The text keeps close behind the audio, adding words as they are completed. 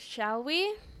Shall we?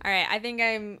 All right, I think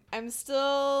I'm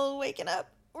still waking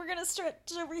up. We're going to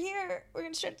stretch over here. We're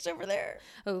going to stretch over there.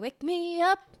 Oh, wake me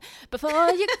up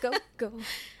before you go.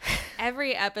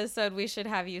 Every episode we should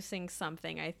have you sing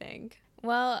something, I think.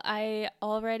 Well, I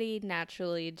already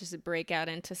naturally just break out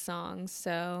into songs,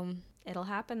 so It'll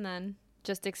happen then.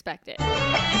 just expect it.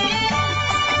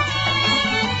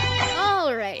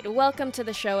 All right, welcome to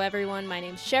the show, everyone. My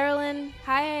name's Sherilyn,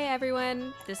 Hi,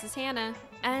 everyone. This is Hannah.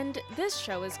 and this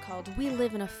show is called We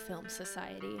Live in a Film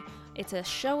Society. It's a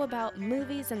show about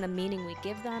movies and the meaning we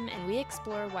give them, and we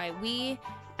explore why we,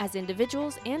 as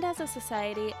individuals and as a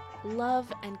society,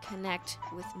 love and connect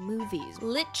with movies.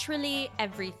 Literally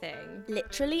everything.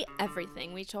 Literally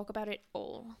everything. We talk about it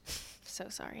all. So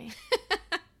sorry.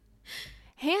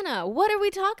 Hannah, what are we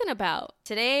talking about?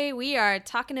 Today we are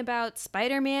talking about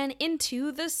Spider-Man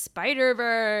Into the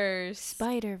Spider-Verse.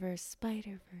 Spider-Verse.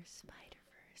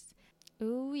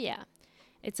 Ooh, yeah.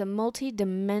 It's a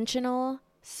multi-dimensional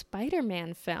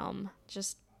Spider-Man film.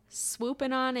 Just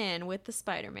swooping on in with the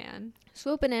Spider-Man.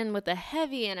 Swooping in with the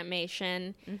heavy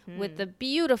animation, with the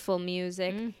beautiful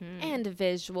music and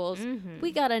visuals.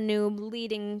 We got a new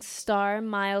leading star,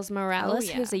 Miles Morales,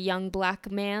 yeah. who's a young black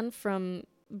man from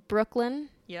Brooklyn.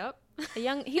 Yep.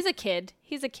 He's a kid.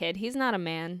 He's not a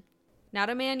man. Not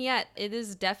a man yet. It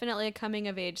is definitely a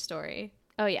coming-of-age story.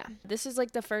 Oh, yeah. This is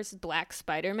like the first black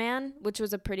Spider-Man, which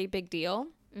was a pretty big deal.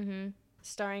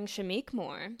 Starring Shameik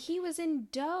Moore. He was in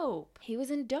Dope. He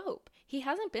was in Dope. He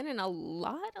hasn't been in a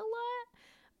lot,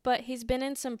 but he's been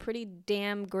in some pretty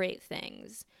damn great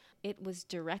things. It was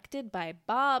directed by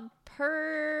Bob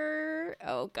Perrichetti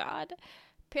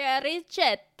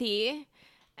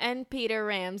and Peter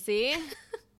Ramsey.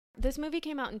 This movie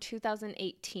came out in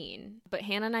 2018, but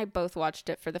Hannah and I both watched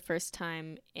it for the first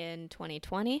time in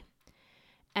 2020.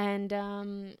 And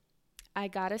I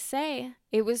gotta say,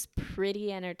 it was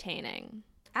pretty entertaining.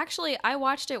 Actually, I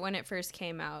watched it when it first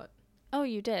came out. Oh,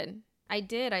 you did? I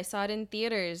did. I saw it in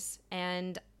theaters,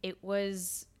 and it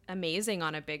was amazing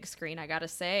on a big screen, I gotta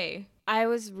say. I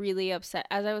was really upset.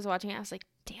 As I was watching it, I was like,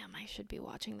 damn, I should be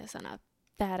watching this on a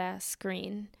badass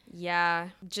screen. Yeah,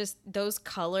 just those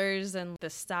colors and the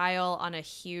style on a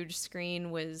huge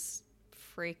screen was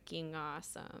freaking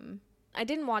awesome. I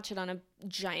didn't watch it on a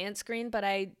giant screen, but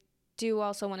I do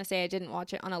also want to say I didn't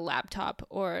watch it on a laptop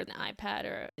or an iPad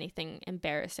or anything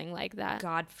embarrassing like that.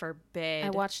 God forbid. I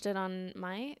watched it on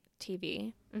my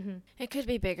TV. It could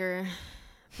be bigger,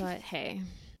 but hey,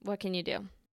 what can you do?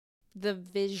 The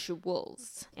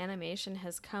visuals. Animation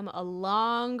has come a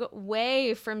long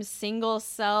way from single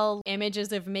cell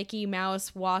images of Mickey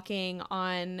Mouse walking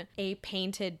on a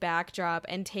painted backdrop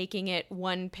and taking it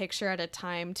one picture at a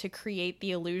time to create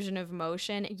the illusion of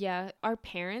motion. Yeah, our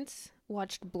parents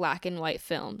watched black and white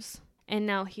films, and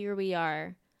now here we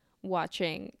are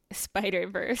watching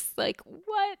Spider-Verse. Like,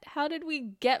 what? How did we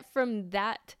get from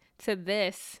that to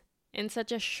this in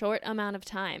such a short amount of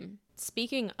time?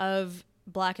 Speaking of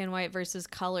black and white versus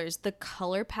colors, the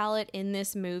color palette in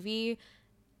this movie,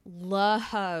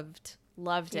 loved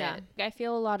it. I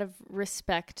feel a lot of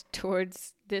respect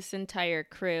towards this entire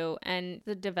crew and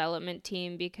the development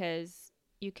team because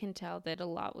you can tell that a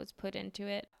lot was put into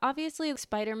it. Obviously,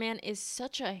 Spider-Man is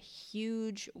such a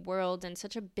huge world and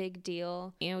such a big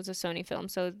deal. It was a Sony film,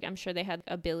 so I'm sure they had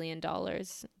 $1 billion.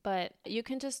 But you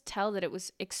can just tell that it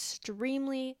was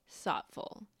extremely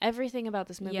thoughtful. Everything about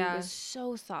this movie was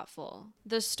so thoughtful.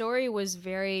 The story was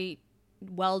very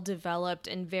well developed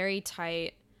and very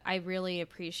tight. I really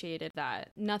appreciated that.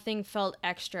 Nothing felt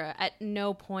extra. At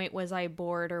no point was I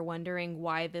bored or wondering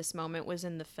why this moment was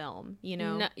in the film, you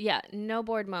know? No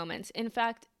bored moments. In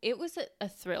fact, it was a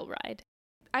thrill ride.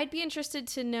 I'd be interested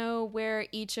to know where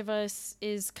each of us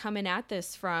is coming at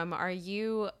this from. Are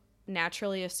you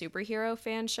naturally a superhero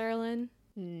fan, Sherilyn?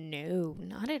 No,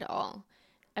 not at all.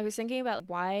 I was thinking about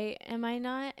why am I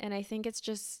not? And I think it's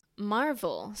just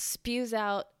Marvel spews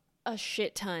out a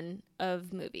shit ton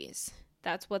of movies.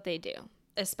 That's what they do.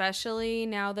 Especially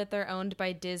now that they're owned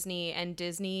by Disney, and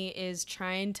Disney is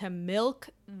trying to milk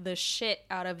the shit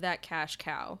out of that cash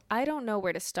cow. I don't know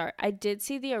where to start. I did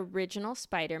see the original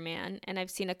Spider-Man, and I've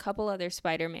seen a couple other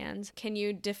Spider-Mans. Can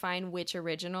you define which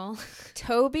original?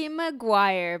 Tobey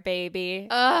Maguire, baby.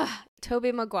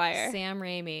 Tobey Maguire. Sam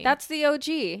Raimi. That's the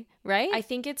OG, right? I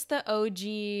think it's the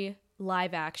OG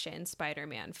live-action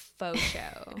Spider-Man faux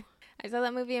show. I saw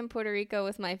that movie in Puerto Rico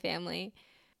with my family,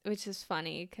 which is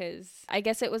funny because I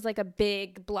guess it was like a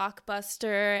big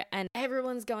blockbuster and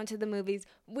Everyone's going to the movies.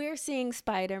 We're seeing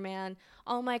Spider-Man.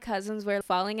 All my cousins were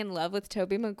falling in love with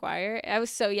Tobey Maguire. I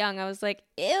was so young. I was like,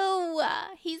 ew,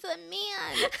 he's a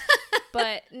man.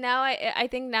 But now I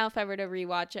think now if I were to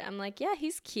rewatch it, I'm like, yeah,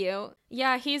 he's cute.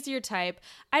 Yeah, he's your type.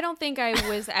 I don't think I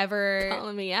was ever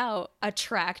Calling me out.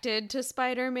 attracted to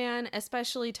Spider-Man,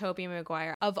 especially Tobey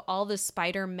Maguire. Of all the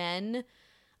Spider-Men,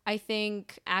 I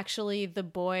think actually the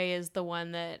boy is the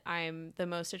one that I'm the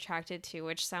most attracted to,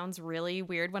 which sounds really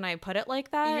weird when I put it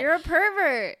like that. You're a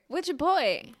pervert. Which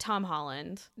boy? Tom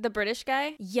Holland. The British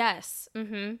guy? Yes.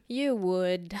 Mm-hmm. You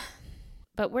would.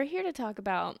 But we're here to talk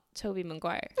about Tobey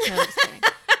Maguire. No, I'm just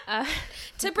kidding.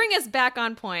 To bring us back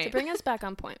on point. To bring us back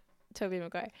on point. Tobey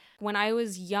Maguire. When I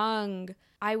was young,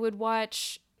 I would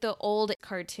watch the old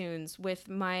cartoons with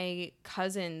my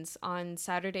cousins on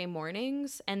Saturday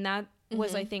mornings, and that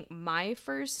was, I think, my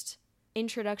first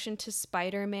introduction to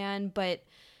Spider-Man. But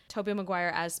Tobey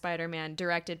Maguire as Spider-Man,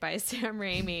 directed by Sam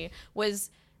Raimi, was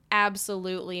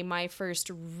absolutely my first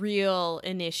real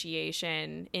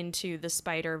initiation into the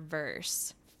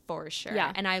Spider-Verse, for sure.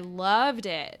 Yeah. And I loved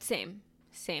it. Same.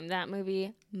 That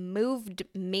movie moved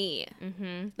me.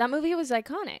 That movie was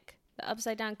iconic. The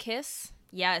upside down kiss.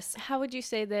 Yes. How would you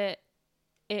say that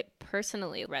it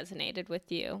personally resonated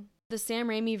with you? The Sam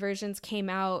Raimi versions came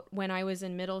out when I was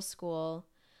in middle school.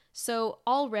 So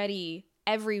already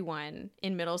everyone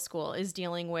in middle school is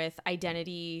dealing with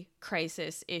identity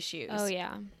crisis issues. Oh,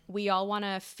 yeah. We all want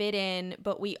to fit in,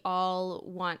 but we all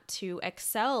want to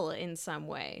excel in some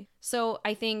way. So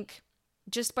I think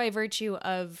just by virtue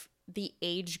of the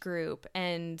age group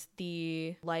and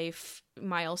the life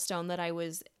milestone that I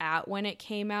was at when it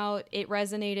came out, it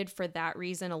resonated for that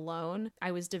reason alone.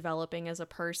 I was developing as a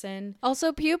person.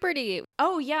 Also puberty.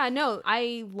 Oh, yeah, no,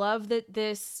 I love that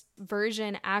this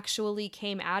version actually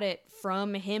came at it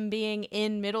from him being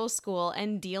in middle school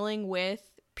and dealing with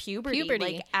puberty,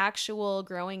 like actual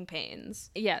growing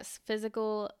pains. Yes,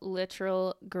 physical,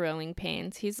 literal growing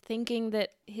pains. He's thinking that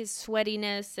his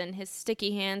sweatiness and his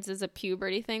sticky hands is a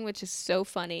puberty thing, which is so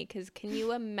funny because can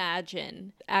you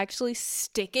imagine actually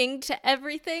sticking to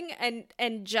everything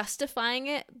and justifying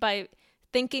it by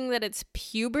thinking that it's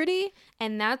puberty?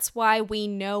 And that's why we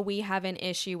know we have an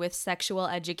issue with sexual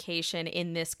education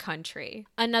in this country.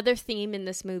 Another theme in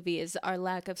this movie is our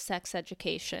lack of sex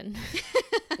education.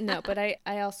 No, but I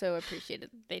also appreciated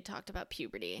they talked about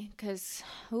puberty because,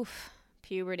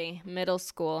 puberty, middle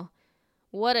school.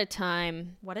 What a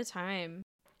time. What a time.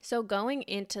 So going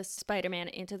into Spider-Man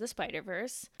Into the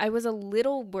Spider-Verse, I was a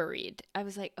little worried. I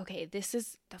was like, okay, this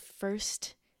is the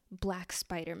first Black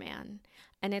Spider-Man.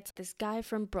 And it's this guy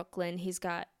from Brooklyn. He's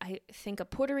got, I think, a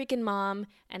Puerto Rican mom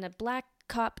and a black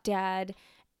cop dad.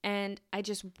 And I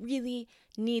just really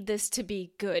need this to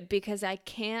be good because I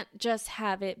can't just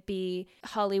have it be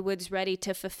Hollywood's ready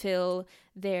to fulfill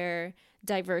their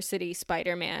diversity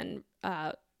Spider-Man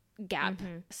gap.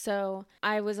 So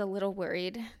I was a little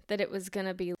worried that it was going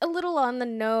to be a little on the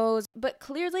nose, but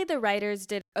clearly the writers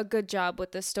did a good job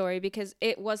with the story because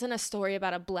it wasn't a story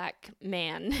about a black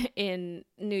man in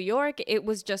New York. It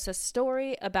was just a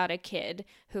story about a kid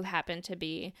who happened to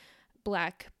be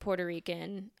Black, Puerto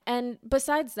Rican. And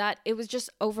besides that, it was just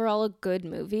overall a good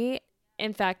movie.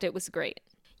 In fact, it was great.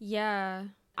 Yeah.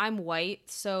 I'm white,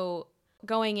 so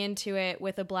going into it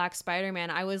with a Black Spider-Man,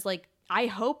 I was like, I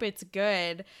hope it's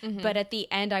good. But at the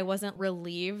end, I wasn't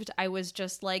relieved. I was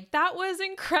just like, that was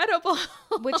incredible.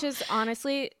 Which is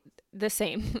honestly the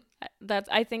same. That's,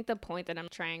 I think, the point that I'm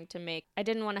trying to make. I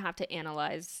didn't want to have to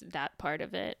analyze that part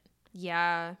of it.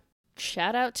 Yeah.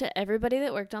 Shout out to everybody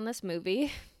that worked on this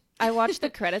movie. I watched the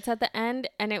credits at the end,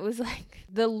 and it was like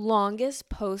the longest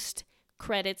post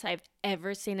credits I've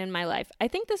ever seen in my life. I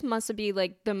think this must be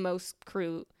like the most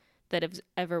crew that have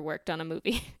ever worked on a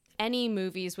movie. Any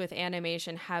movies with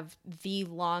animation have the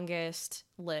longest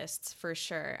lists for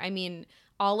sure. I mean,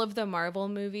 all of the Marvel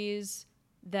movies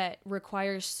that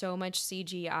require so much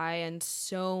CGI and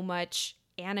so much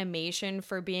animation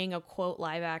for being a quote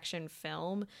live action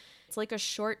film. It's like a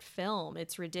short film.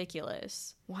 It's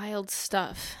ridiculous. Wild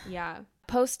stuff. Yeah.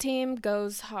 Post team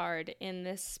goes hard in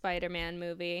this Spider-Man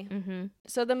movie.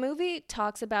 So the movie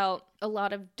talks about a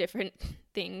lot of different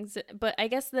things, but I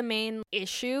guess the main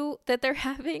issue that they're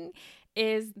having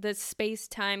is the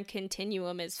space-time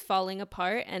continuum is falling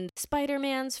apart and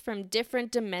Spider-Mans from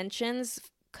different dimensions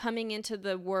coming into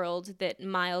the world that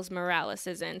Miles Morales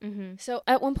is in. So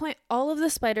at one point, all of the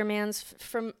Spider-Mans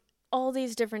from all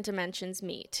these different dimensions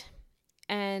meet.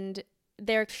 And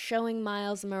they're showing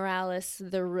Miles Morales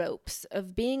the ropes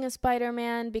of being a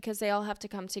Spider-Man because they all have to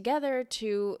come together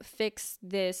to fix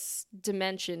this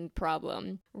dimension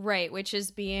problem. Right, which is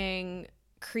being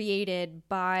created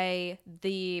by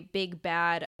the big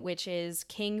bad, which is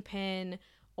Kingpin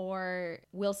or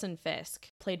Wilson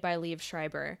Fisk, played by Liev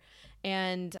Schreiber.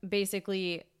 And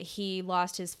basically, he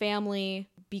lost his family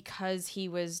because he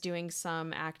was doing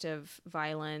some act of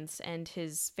violence, and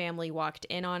his family walked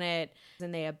in on it,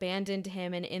 and they abandoned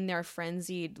him, and in their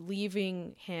frenzied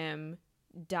leaving him,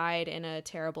 died in a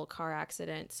terrible car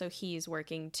accident. So he's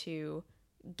working to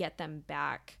get them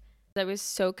back. I was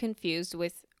so confused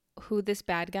with who this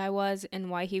bad guy was and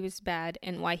why he was bad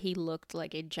and why he looked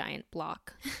like a giant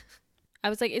block. I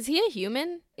was like, is he a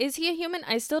human? Is he a human?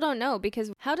 I still don't know,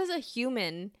 because how does a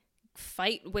human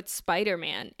fight with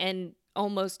Spider-Man and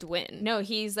almost win? No,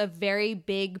 he's a very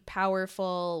big,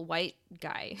 powerful white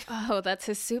guy. Oh, that's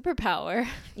his superpower.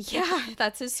 Yeah,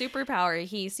 that's his superpower.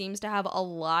 He seems to have a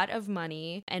lot of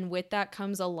money, and with that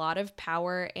comes a lot of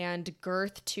power and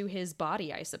girth to his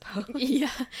body, I suppose. Yeah,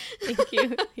 thank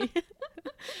you.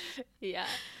 Yeah.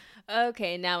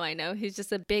 Okay, now I know. He's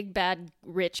just a big, bad,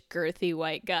 rich, girthy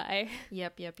white guy.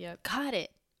 Yep. Got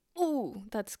it. Ooh,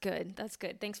 that's good. That's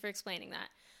good. Thanks for explaining that.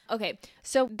 Okay,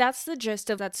 so that's the gist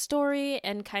of that story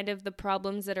and kind of the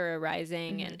problems that are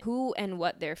arising and who and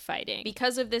what they're fighting.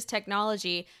 Because of this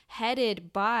technology,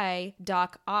 headed by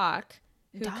Doc Ock,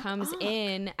 who comes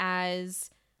in as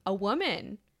a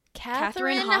woman.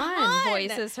 Catherine Hahn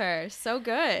voices her. So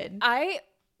good. I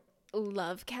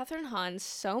love Catherine Hahn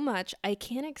so much. I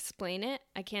can't explain it.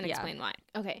 I can't explain why.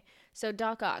 Okay, so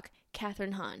Doc Ock,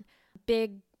 Catherine Hahn,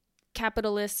 big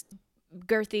capitalist,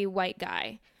 girthy white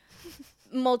guy.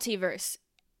 Multiverse.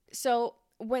 So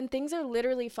when things are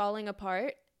literally falling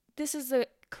apart, this is the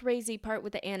crazy part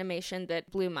with the animation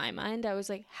that blew my mind. I was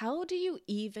like, how do you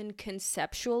even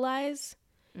conceptualize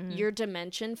your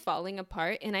dimension falling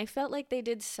apart? And I felt like they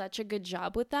did such a good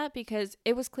job with that, because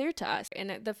it was clear to us.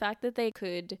 And the fact that they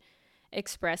could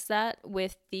express that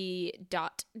with the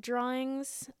dot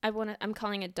drawings. I'm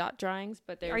calling it dot drawings,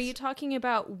 but there's... Are you talking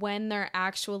about when they're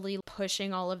actually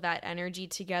pushing all of that energy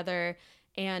together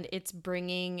and it's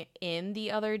bringing in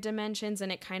the other dimensions,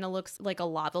 and it kind of looks like a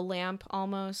lava lamp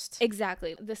almost?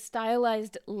 Exactly. The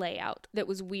stylized layout that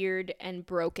was weird and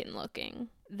broken looking.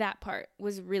 That part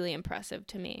was really impressive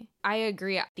to me. I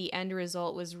agree. The end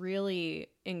result was really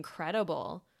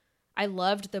incredible. I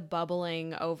loved the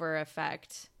bubbling over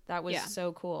effect. That was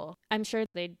so cool. I'm sure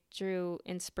they drew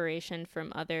inspiration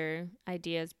from other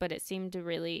ideas, but it seemed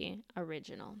really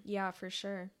original. Yeah, for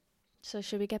sure. So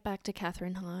should we get back to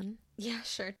Catherine Hahn? Yeah,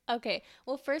 sure. Okay.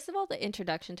 Well, first of all, the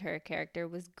introduction to her character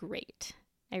was great.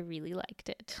 I really liked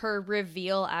it. Her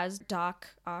reveal as Doc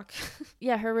Ock.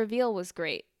 Yeah, her reveal was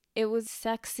great. It was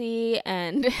sexy,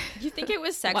 and... You think it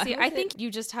was sexy? I think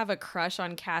you just have a crush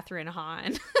on Catherine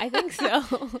Hahn. I think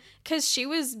so. Because she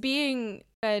was being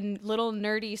a little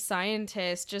nerdy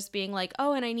scientist, just being like,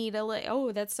 oh, and I need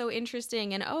oh, that's so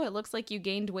interesting, and oh, it looks like you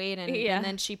gained weight, and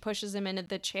then she pushes him into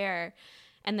the chair,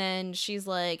 and then she's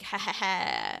like, ha ha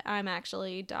ha, I'm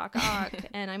actually Doc Ock,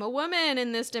 and I'm a woman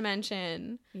in this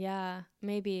dimension. Yeah,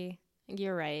 maybe.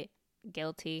 You're right.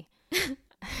 Guilty.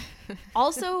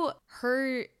 Also,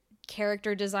 her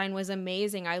character design was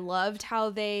amazing. I loved how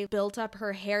they built up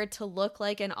her hair to look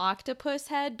like an octopus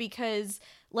head, because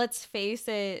let's face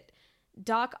it,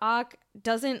 Doc Ock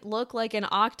doesn't look like an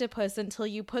octopus until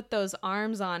you put those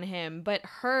arms on him. But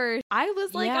her, I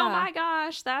was like, oh my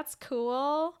gosh, that's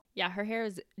cool. Yeah, her hair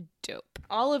is dope.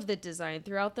 All of the design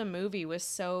throughout the movie was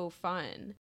so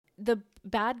fun. The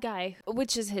bad guy,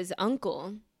 which is his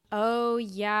uncle. Oh,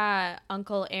 yeah.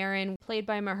 Uncle Aaron, played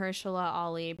by Mahershala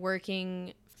Ali,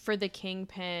 working for the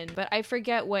Kingpin, but I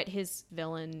forget what his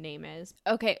villain name is.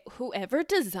 Okay, whoever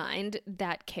designed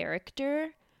that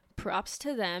character, props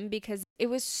to them, because it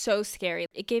was so scary.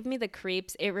 It gave me the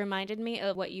creeps. It reminded me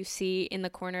of what you see in the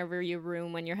corner of your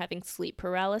room when you're having sleep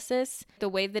paralysis. The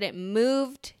way that it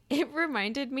moved. It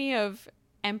reminded me of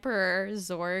Emperor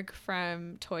Zorg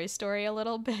from Toy Story a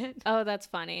little bit. Oh, that's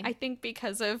funny. I think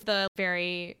because of the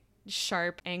very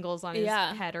sharp angles on his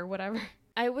head or whatever.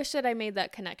 I wish that I made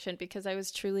that connection, because I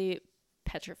was truly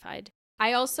petrified.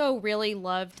 I also really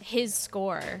loved his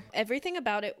score. Everything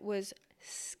about it was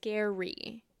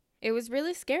scary. It was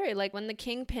really scary. Like when the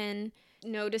Kingpin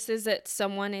notices that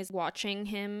someone is watching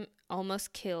him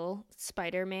almost kill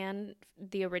Spider-Man,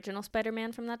 the original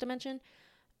Spider-Man from that dimension,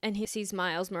 and he sees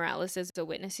Miles Morales as a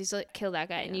witness. He's like, kill that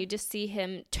guy. Yeah. And you just see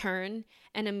him turn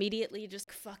and immediately just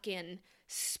fucking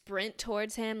sprint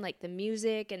towards him. Like the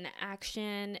music and the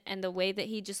action and the way that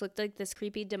he just looked like this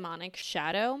creepy demonic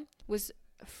shadow was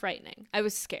frightening. I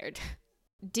was scared.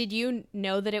 Did you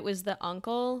know that it was the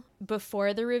uncle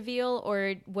before the reveal,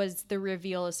 or was the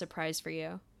reveal a surprise for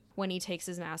you when he takes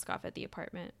his mask off at the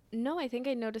apartment. No, I think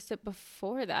I noticed it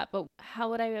before that, but how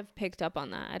would I have picked up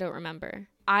on that? I don't remember.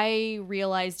 I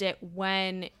realized it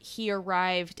when he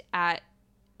arrived at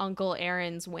Uncle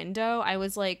Aaron's window. I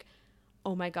was like,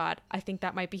 oh my God, I think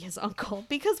that might be his uncle,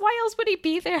 because why else would he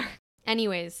be there?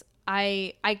 Anyways,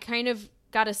 I kind of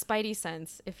got a spidey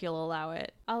sense, if you'll allow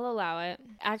it. I'll allow it.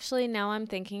 Actually, now I'm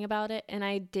thinking about it, and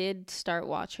I did start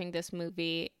watching this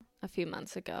movie a few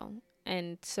months ago.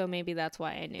 And so maybe that's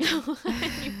why I knew.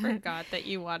 You forgot that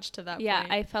you watched to that point. Yeah,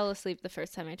 I fell asleep the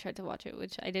first time I tried to watch it,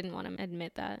 which I didn't want to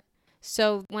admit that.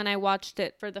 So when I watched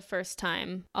it for the first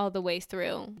time all the way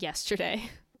through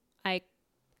yesterday, I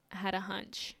had a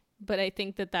hunch. But I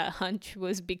think that hunch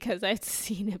was because I'd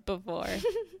seen it before.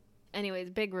 Anyways,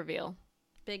 big reveal.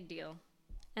 Big deal.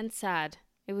 And sad.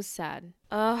 It was sad.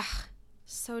 Ugh.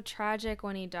 So tragic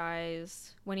when he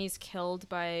dies. When he's killed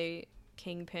by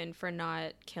Kingpin for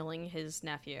not killing his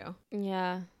nephew.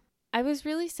 Yeah. I was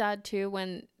really sad too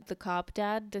when the cop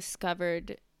dad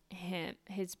discovered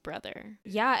his brother.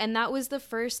 Yeah, and that was the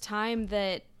first time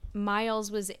that Miles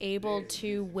was able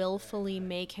to willfully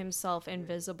make himself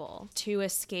invisible to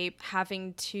escape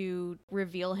having to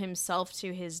reveal himself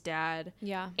to his dad.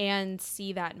 Yeah. And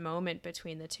see that moment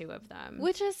between the two of them.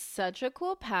 Which is such a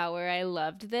cool power. I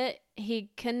loved that he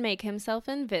can make himself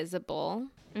invisible.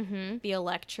 Mm-hmm. The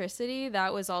electricity,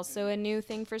 that was also a new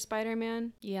thing for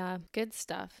Spider-Man. Yeah, good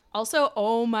stuff. Also,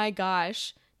 oh my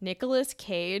gosh, Nicolas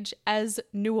Cage as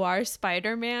Noir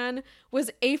Spider-Man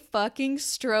was a fucking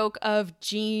stroke of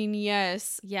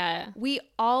genius. Yeah. We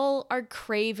all are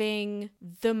craving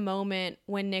the moment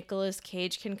when Nicolas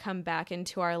Cage can come back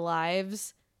into our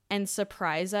lives and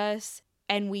surprise us,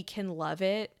 and we can love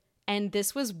it. And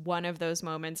this was one of those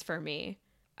moments for me.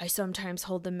 I sometimes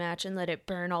hold the match and let it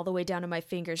burn all the way down to my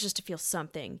fingers just to feel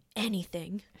something.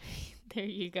 Anything. There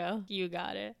you go. You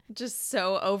got it. Just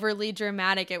so overly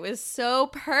dramatic. It was so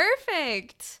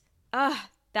perfect.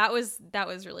 That was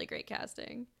really great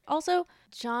casting. Also,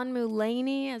 John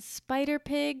Mulaney as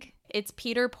Spider-Pig. It's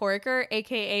Peter Porker,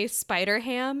 aka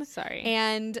Spider-Ham. Sorry.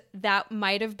 And that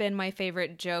might have been my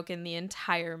favorite joke in the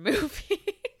entire movie.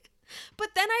 But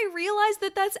then I realized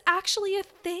that that's actually a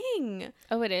thing.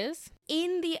 Oh, it is?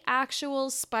 In the actual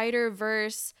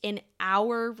Spider-Verse, in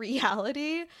our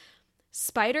reality,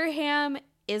 Spider-Ham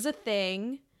is a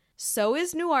thing. So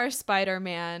is Noir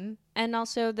Spider-Man. And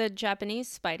also the Japanese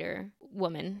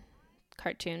Spider-Woman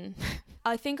cartoon.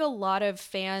 I think a lot of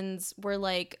fans were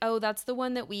like, oh, that's the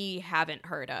one that we haven't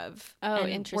heard of. Oh, and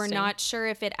interesting. we're not sure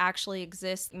if it actually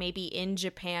exists, maybe in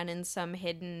Japan in some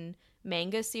hidden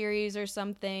manga series or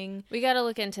something. We gotta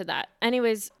look into that.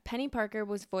 Anyways, Penny Parker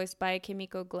was voiced by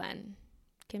Kimiko Glenn.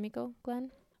 Kimiko Glenn?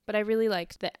 But I really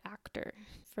liked the actor,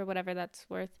 for whatever that's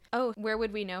worth. Oh, where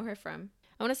would we know her from?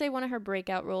 I want to say one of her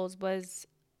breakout roles was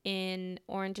in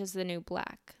Orange is the New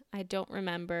Black. I don't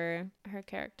remember her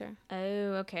character.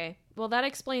 Oh, okay. Well, that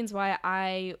explains why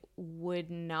I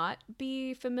would not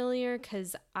be familiar,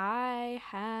 because I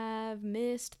have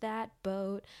missed that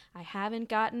boat. I haven't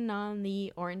gotten on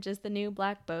the Orange is the New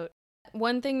Black boat.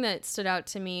 One thing that stood out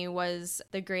to me was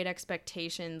The Great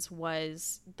Expectations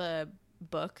was the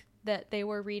book that they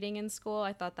were reading in school.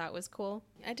 I thought that was cool.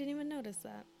 I didn't even notice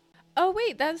that. Oh,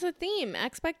 wait, that's a theme.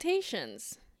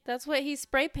 Expectations. That's what he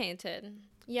spray painted.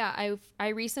 Yeah, I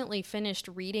recently finished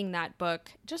reading that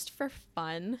book just for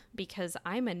fun because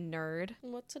I'm a nerd.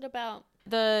 What's it about?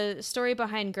 The story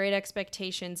behind Great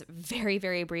Expectations, very,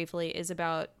 very briefly, is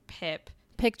about Pip.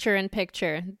 Picture in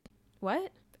picture.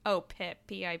 What? Oh, Pip.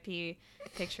 P-I-P.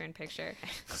 Picture in picture.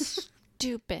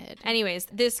 Stupid. Anyways,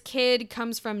 this kid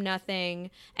comes from nothing,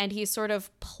 and he's sort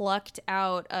of plucked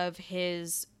out of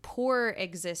his poor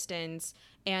existence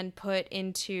and put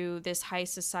into this high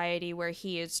society where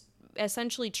he is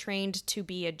essentially trained to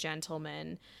be a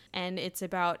gentleman. And it's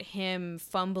about him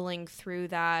fumbling through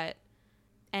that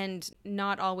and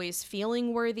not always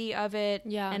feeling worthy of it.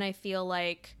 Yeah. And I feel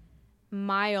like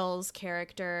Miles'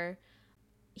 character,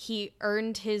 he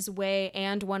earned his way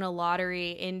and won a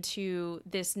lottery into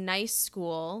this nice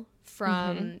school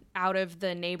from out of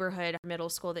the neighborhood middle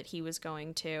school that he was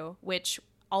going to, which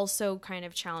also kind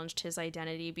of challenged his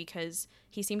identity because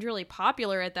he seemed really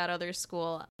popular at that other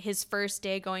school. His first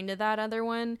day going to that other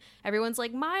one, everyone's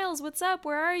like, Miles, what's up?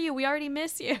 Where are you? We already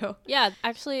miss you. Yeah,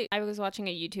 actually, I was watching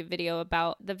a YouTube video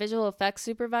about the visual effects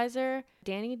supervisor,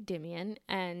 Danny Dimian,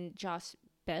 and Josh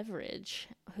Beveridge,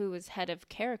 who was head of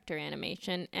character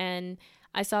animation. And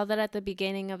I saw that at the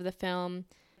beginning of the film,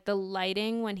 The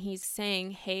lighting when he's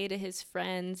saying hey to his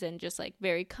friends and just like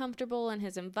very comfortable in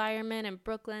his environment, and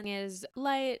Brooklyn is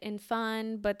light and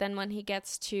fun, but then when he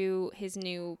gets to his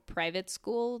new private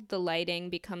school, the lighting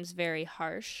becomes very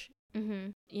harsh.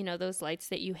 You know, those lights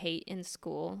that you hate in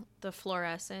school. The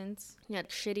fluorescence. Yeah,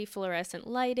 shitty fluorescent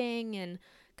lighting and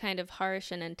kind of harsh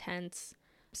and intense.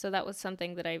 So that was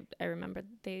something that I remember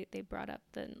they brought up,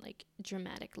 the like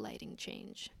dramatic lighting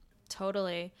change.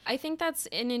 Totally. I think that's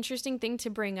an interesting thing to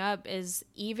bring up, is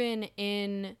even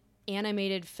in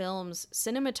animated films,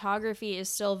 cinematography is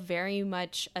still very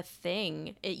much a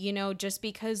thing. You know, just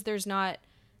because there's not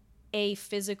a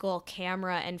physical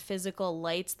camera and physical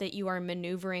lights that you are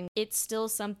maneuvering, it's still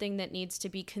something that needs to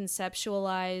be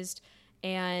conceptualized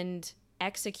and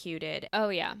executed. Oh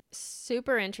yeah,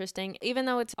 super interesting. Even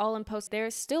though it's all in post,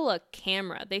 there's still a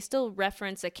camera. They still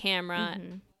reference a camera.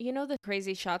 You know the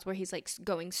crazy shots where he's like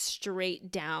going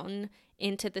straight down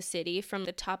into the city from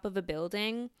the top of a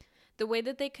building? The way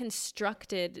that they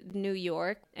constructed New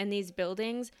York and these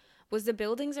buildings was the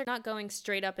buildings are not going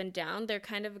straight up and down. They're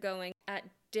kind of going at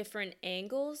different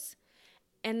angles.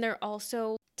 And they're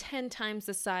also 10 times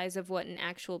the size of what an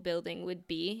actual building would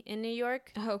be in New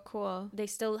York. Oh, cool. They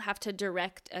still have to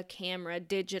direct a camera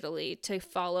digitally to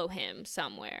follow him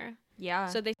somewhere. Yeah.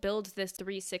 So they build this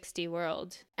 360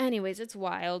 world. Anyways, it's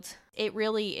wild. It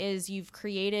really is. You've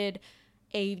created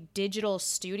a digital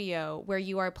studio where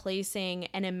you are placing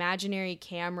an imaginary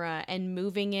camera and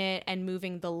moving it and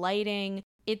moving the lighting.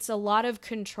 It's a lot of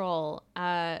control,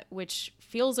 which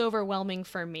feels overwhelming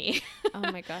for me. Oh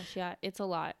my gosh, yeah, it's a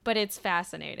lot. But it's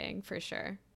fascinating for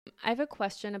sure. I have a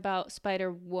question about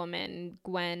Spider-Woman,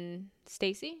 Gwen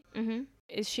Stacy.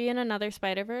 Is she in another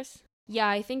Spider-Verse? Yeah,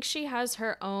 I think she has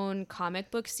her own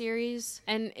comic book series.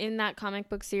 And in that comic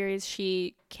book series,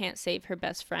 she can't save her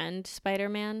best friend,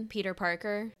 Spider-Man? Peter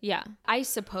Parker? Yeah. I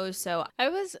suppose so. I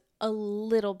was a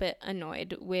little bit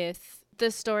annoyed with the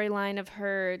storyline of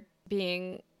her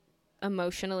being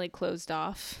emotionally closed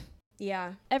off.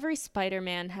 Yeah. Every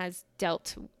Spider-Man has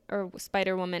dealt, or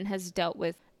Spider-Woman has dealt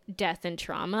with death and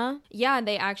trauma. Yeah,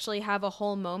 they actually have a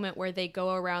whole moment where they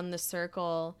go around the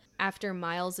circle after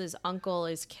Miles's uncle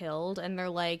is killed, and they're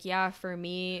like, yeah, for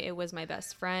me, it was my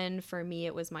best friend. For me,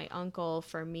 it was my uncle.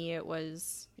 For me, it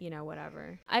was, you know,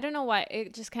 whatever. I don't know why.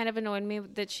 It just kind of annoyed me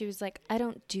that she was like, I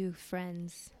don't do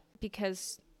friends,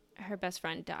 because her best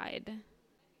friend died.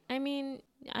 I mean,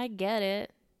 I get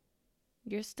it.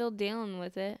 You're still dealing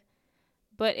with it.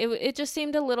 But it just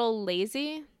seemed a little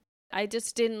lazy. I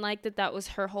just didn't like that was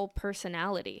her whole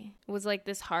personality. It was like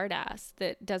this hard ass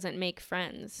that doesn't make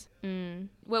friends.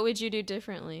 What would you do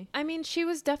differently? I mean, she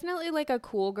was definitely like a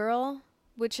cool girl,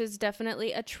 which is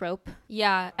definitely a trope.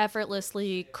 Yeah,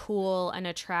 effortlessly cool and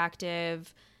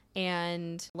attractive,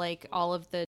 and like all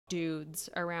of the dudes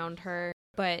around her,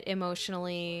 but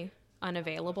emotionally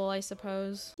unavailable, I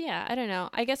suppose. Yeah, I don't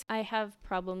know. I guess I have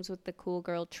problems with the cool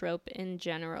girl trope in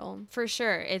general. For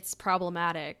sure, it's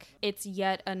problematic. It's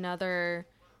yet another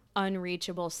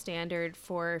unreachable standard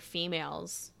for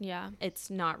females. Yeah. It's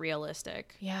not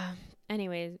realistic. Yeah.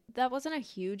 Anyways, that wasn't a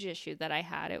huge issue that I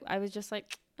had. I was just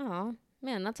like, oh,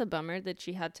 man, that's a bummer that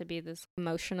she had to be this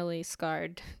emotionally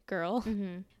scarred girl.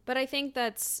 But I think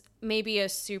that's maybe a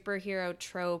superhero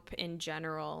trope in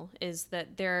general, is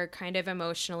that they're kind of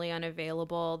emotionally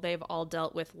unavailable. They've all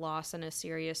dealt with loss in a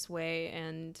serious way,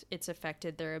 and it's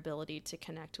affected their ability to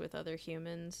connect with other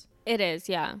humans. It is,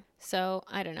 yeah. So,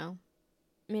 I don't know.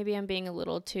 Maybe I'm being a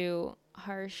little too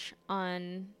harsh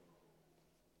on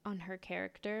her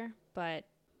character, but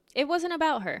it wasn't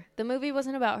about her. The movie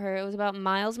wasn't about her. It was about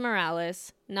Miles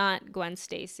Morales, not Gwen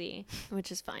Stacy,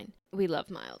 which is fine. We love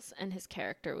Miles, and his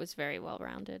character was very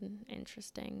well-rounded and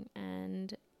interesting,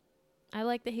 and I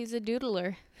like that he's a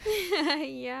doodler.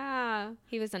 Yeah.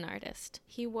 He was an artist.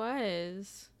 He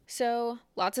was. So,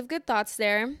 lots of good thoughts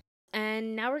there.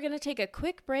 And now we're going to take a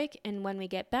quick break, and when we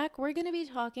get back, we're going to be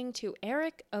talking to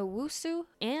Eric Owusu,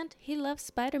 and he loves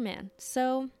Spider-Man.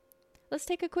 So, let's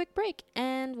take a quick break,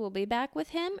 and we'll be back with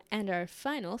him and our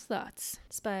final thoughts.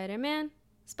 Spider-Man,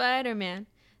 Spider-Man,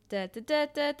 da da da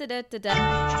da da da da.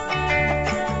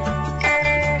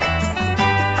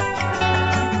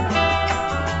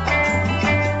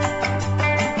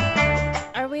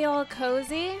 Are we all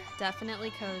cozy?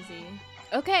 Definitely cozy.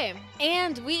 Okay,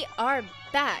 and we are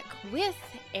back with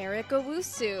Eric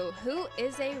Owusu, who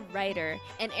is a writer.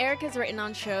 And Eric has written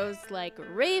on shows like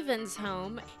Raven's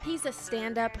Home. He's a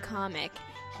stand-up comic.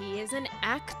 He is an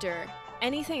actor.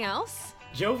 Anything else?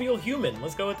 Jovial human.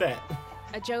 Let's go with that.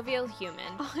 A jovial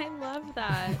human. Oh, I love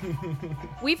that.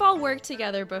 We've all worked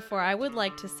together before. I would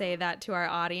like to say that to our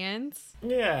audience.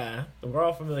 Yeah, we're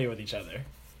all familiar with each other.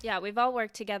 Yeah, we've all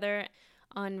worked together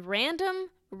on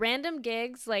random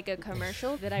gigs, like a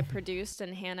commercial that I produced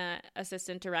and Hannah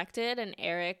assistant directed and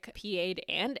Eric PA'd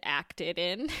and acted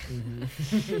in.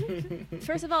 Mm-hmm.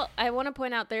 First of all, I want to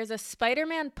point out there's a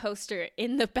Spider-Man poster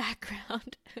in the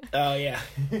background. Oh, yeah.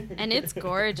 And it's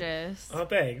gorgeous. Oh,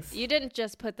 thanks. You didn't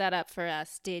just put that up for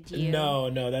us, did you? No,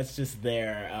 that's just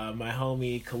there. My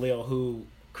homie Khalil, who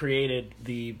created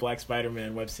the Black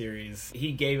Spider-Man web series,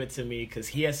 he gave it to me because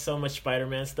he has so much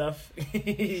Spider-Man stuff.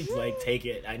 He's like, take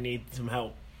it, I need some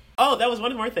help. Oh, that was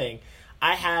one more thing.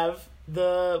 I have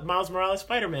the Miles Morales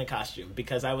Spider-Man costume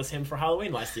because I was him for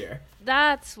Halloween last year.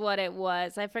 That's what it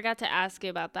was. I forgot to ask you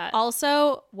about that.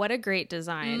 Also, what a great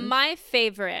design. My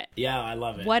favorite. Yeah, I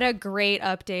love it. What a great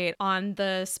update on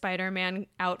the Spider-Man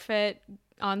outfit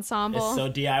ensemble. It's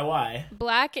so DIY.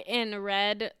 Black and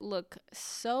red look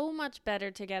so much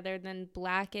better together than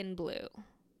black and blue.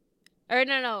 Or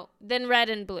no, than red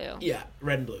and blue. Yeah,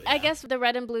 red and blue. Yeah. I guess the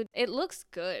red and blue, it looks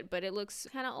good, but it looks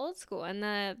kind of old school. And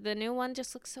the new one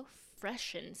just looks so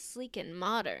fresh and sleek and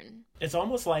modern. It's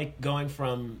almost like going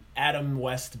from Adam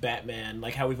West Batman,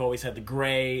 like how we've always had the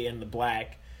gray and the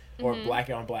black, or black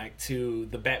on black, to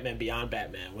the Batman Beyond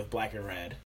Batman with black and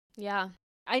red. Yeah.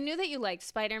 I knew that you liked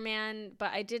Spider-Man,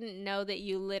 but I didn't know that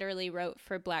you literally wrote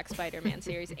for Black Spider-Man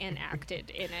series and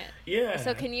acted in it. Yeah.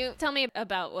 So can you tell me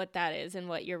about what that is and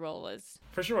what your role was?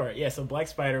 For sure. Yeah, so Black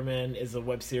Spider-Man is a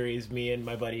web series me and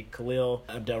my buddy Khalil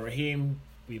Abdel Rahim,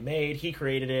 we made. He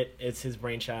created it. It's his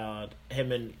brainchild.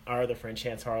 Him and our other friend,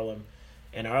 Chance Harlem,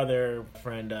 and our other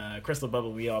friend, Crystal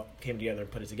Bubble, we all came together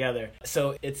and put it together.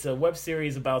 So it's a web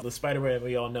series about the Spider-Man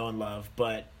we all know and love,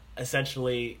 but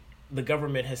essentially the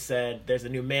government has said there's a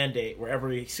new mandate where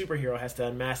every superhero has to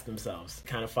unmask themselves. It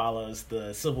kind of follows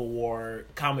the Civil War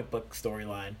comic book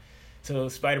storyline. So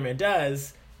Spider-Man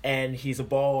does, and he's a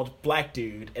bald black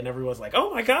dude, and everyone's like,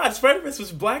 oh my god, Spider-Man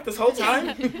was black this whole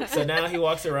time? So now he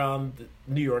walks around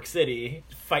New York City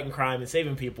fighting crime and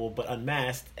saving people, but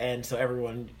unmasked, and so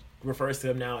everyone refers to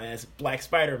him now as Black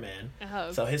Spider-Man.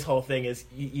 Oh. So his whole thing is,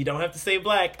 you don't have to say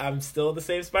black, I'm still the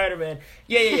same Spider-Man.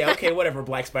 Yeah, okay, whatever,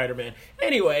 Black Spider-Man.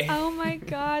 Anyway. Oh my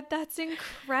god, that's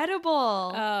incredible.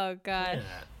 Oh, God.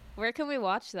 Yeah. Where can we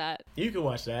watch that? You can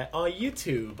watch that on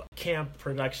YouTube. Camp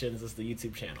Productions is the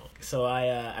YouTube channel. So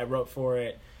I wrote for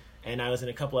it, and I was in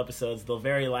a couple episodes. The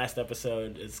very last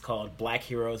episode is called Black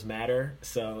Heroes Matter.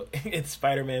 So it's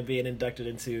Spider-Man being inducted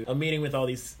into a meeting with all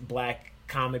these black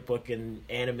comic book and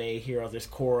anime heroes. There's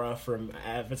Korra from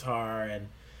Avatar, and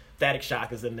Static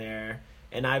Shock is in there.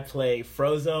 And I play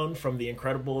Frozone from The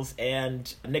Incredibles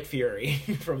and Nick Fury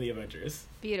from The Avengers.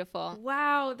 Beautiful.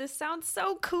 Wow, this sounds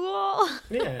so cool.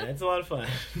 Yeah, it's a lot of fun.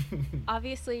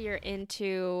 Obviously, you're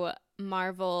into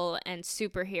Marvel and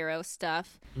superhero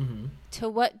stuff. Mm-hmm. To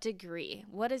what degree?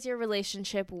 What is your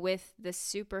relationship with the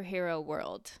superhero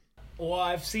world? Well,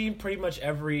 I've seen pretty much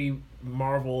every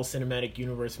Marvel Cinematic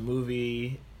Universe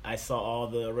movie. I saw all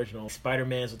the original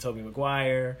Spider-Mans with Tobey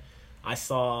Maguire. I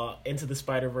saw Into the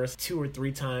Spider-Verse 2 or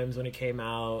 3 times when it came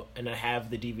out, and I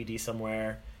have the DVD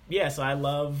somewhere. Yeah, so I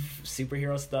love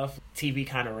superhero stuff. TV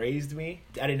kind of raised me.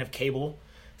 I didn't have cable,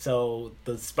 so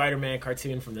the Spider-Man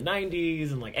cartoon from the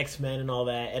 90s and like X-Men and all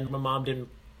that, and my mom didn't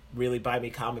really buy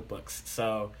me comic books,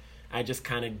 so I just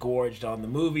kind of gorged on the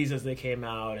movies as they came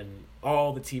out and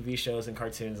all the TV shows and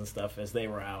cartoons and stuff as they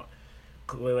were out.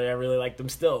 Clearly, I really like them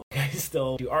still. I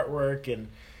still do artwork, and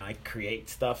I create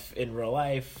stuff in real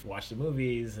life, watch the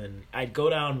movies, and I'd go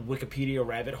down Wikipedia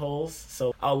rabbit holes.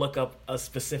 So I'll look up a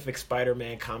specific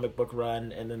Spider-Man comic book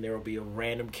run, and then there will be a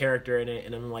random character in it,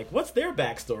 and I'm like, what's their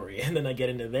backstory? And then I get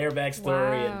into their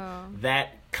backstory and that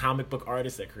comic book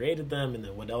artist that created them, and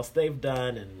then what else they've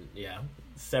done, and yeah,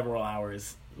 several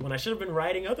hours when I should have been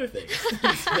writing other things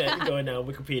instead, going down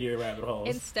Wikipedia rabbit holes.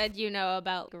 Instead, you know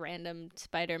about random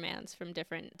Spider-Mans from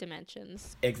different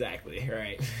dimensions. Exactly,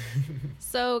 right.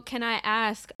 So can I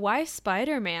ask, why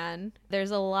Spider-Man?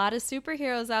 There's a lot of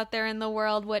superheroes out there in the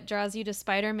world. What draws you to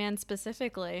Spider-Man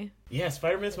specifically? Yeah,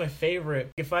 Spider-Man's my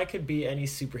favorite. If I could be any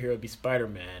superhero, it'd be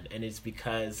Spider-Man, and it's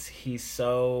because he's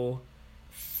so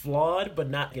flawed, but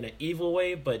not in an evil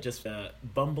way, but just a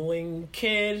bumbling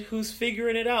kid who's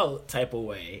figuring it out type of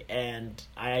way. And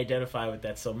I identify with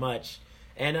that so much.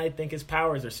 And I think his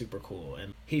powers are super cool.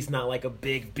 And he's not like a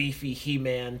big, beefy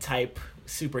He-Man type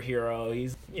superhero.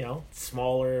 He's,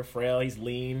 smaller, frail, he's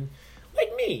lean,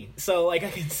 like me. So, I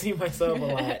can see myself a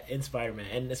lot in Spider-Man,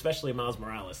 and especially Miles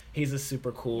Morales. He's a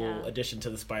super cool addition to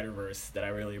the Spider-Verse that I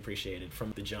really appreciated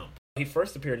from the jump. He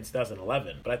first appeared in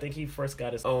 2011, but I think he first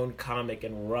got his own comic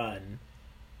and run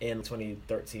in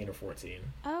 2013 or 14.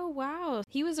 Oh, wow.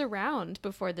 He was around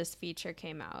before this feature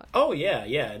came out. Oh, yeah.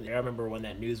 And I remember when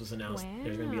that news was announced,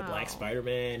 there's going to be a black Wow.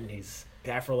 Spider-Man. He's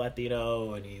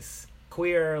Afro-Latino and he's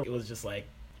queer. It was just like,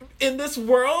 in this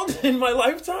world, in my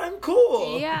lifetime,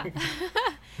 cool. Yeah.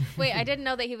 Wait, I didn't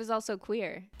know that he was also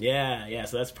queer. Yeah.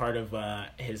 So that's part of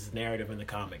his narrative in the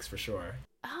comics, for sure.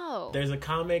 Oh. There's a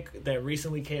comic that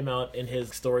recently came out in his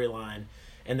storyline,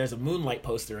 and there's a Moonlight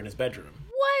poster in his bedroom.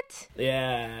 What?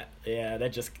 Yeah,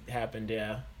 that just happened,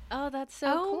 yeah. Oh, that's so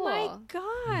Oh cool. my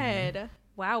god.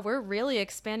 Wow, we're really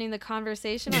expanding the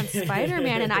conversation on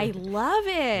Spider-Man, and I love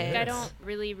it. I don't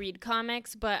really read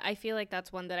comics, but I feel like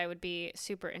that's one that I would be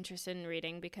super interested in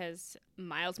reading because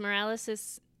Miles Morales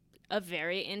is a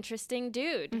very interesting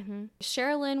dude.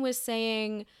 Sherilyn was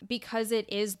saying because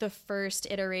it is the first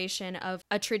iteration of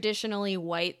a traditionally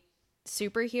white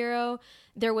superhero,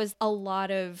 there was a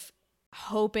lot of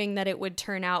hoping that it would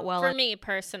turn out well. For me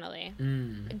personally.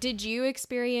 Did you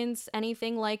experience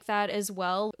anything like that as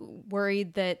well?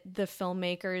 Worried that the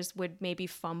filmmakers would maybe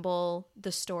fumble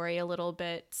the story a little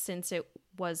bit since it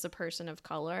was a person of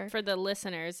color? For the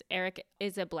listeners, Eric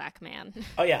is a black man.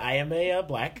 Oh, yeah, I am a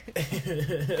black.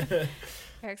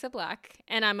 Eric's a black,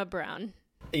 and I'm a brown.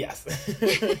 Yes.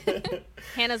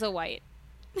 Hannah's a white.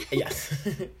 Yes.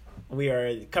 We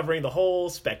are covering the whole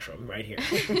spectrum right here.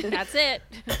 That's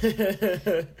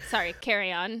it. Sorry,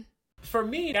 carry on. For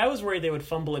me, I was worried they would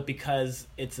fumble it because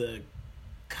it's a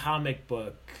comic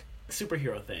book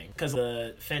superhero thing. Because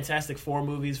the Fantastic Four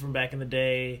movies from back in the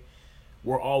day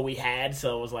were all we had,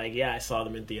 so it was like, yeah, I saw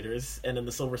them in theaters. And then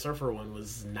the Silver Surfer one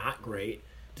was not great.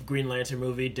 The Green Lantern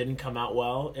movie didn't come out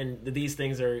well, and these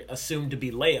things are assumed to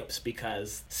be layups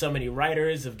because so many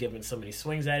writers have given so many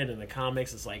swings at it in the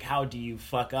comics. It's like, how do you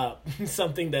fuck up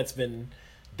something that's been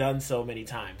done so many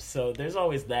times? So there's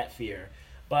always that fear.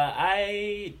 But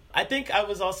I think I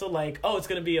was also like, oh, it's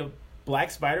going to be a black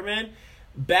Spider-Man.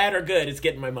 Bad or good, it's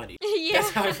getting my money. Yeah. That's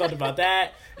how I felt about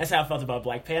that. That's how I felt about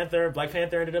Black Panther. Black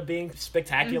Panther ended up being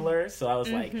spectacular, so I was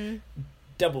like,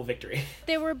 double victory.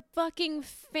 They were fucking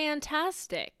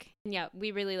fantastic. Yeah,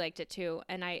 we really liked it too.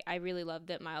 And I really loved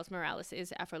that Miles Morales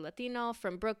is Afro-Latino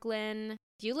from Brooklyn.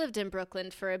 You lived in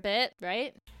Brooklyn for a bit,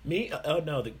 right? Me? Oh,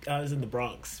 no, I was in the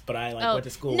Bronx, but I went to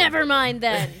school. Never mind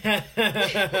then.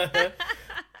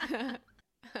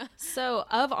 So,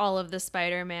 of all of the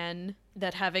Spider-Man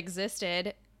that have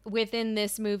existed within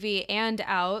this movie and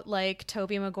out, like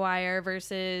Tobey Maguire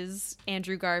versus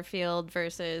Andrew Garfield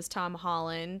versus Tom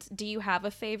Holland, do you have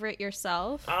a favorite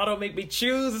yourself? Oh, don't make me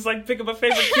choose. It's like picking my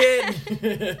favorite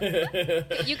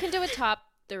kid. You can do a top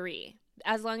 3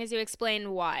 as long as you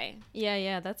explain why.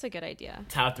 Yeah, that's a good idea.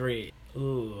 Top 3.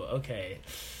 Ooh, okay.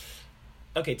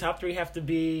 Okay, top 3 have to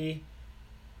be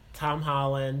Tom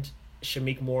Holland,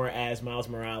 Shameik Moore as Miles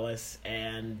Morales,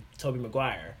 and Tobey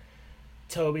Maguire.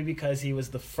 Tobey because he was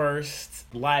the first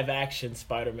live-action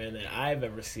Spider-Man that I've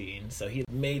ever seen, so he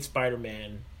made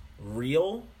Spider-Man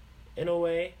real in a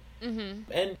way. Mm-hmm.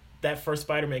 And that first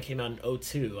Spider-Man came out in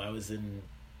 2002. I was in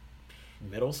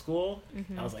middle school.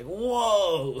 Mm-hmm. I was like,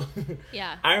 whoa!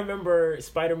 Yeah. I remember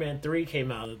Spider-Man 3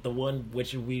 came out, the one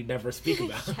which we never speak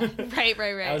about. Right.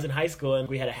 I was in high school, and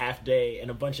we had a half day, and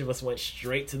a bunch of us went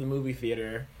straight to the movie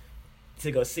theater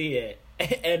to go see it.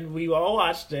 And we all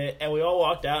watched it, and we all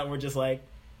walked out, and we're just like,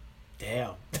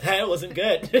 damn, that wasn't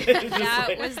good.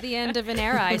 That was the end of an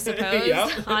era, I suppose.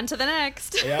 Yep. On to the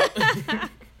next. Yep.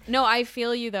 No, I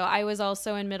feel you, though. I was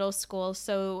also in middle school,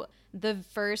 so the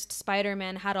first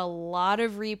Spider-Man had a lot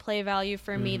of replay value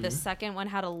for me. The second one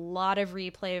had a lot of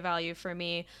replay value for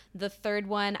me. The third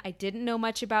one, I didn't know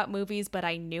much about movies, but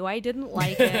I knew I didn't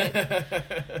like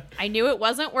it. I knew it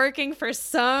wasn't working for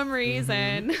some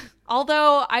reason.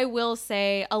 Although I will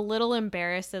say, a little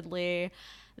embarrassedly,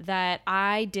 that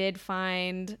I did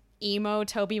find emo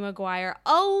Tobey Maguire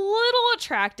a little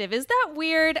attractive. Is that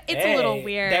weird? It's a little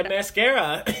weird. That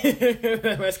mascara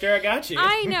got you.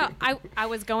 I know. I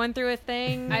was going through a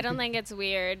thing. I don't think it's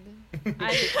weird.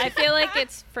 I feel like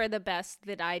it's for the best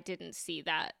that I didn't see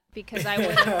that because I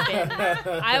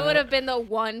would have been the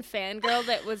one fangirl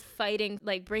that was fighting,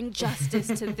 like, bring justice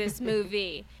to this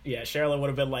movie. Yeah, Sherilyn would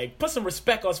have been like, put some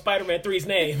respect on Spider-Man 3's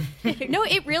name. No,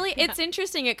 it's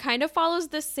interesting. It kind of follows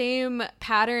the same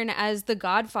pattern as The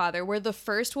Godfather, where the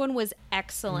first one was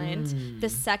excellent. The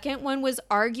second one was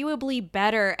arguably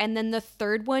better. And then the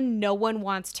third one, no one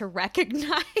wants to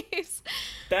recognize.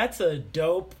 That's a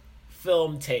dope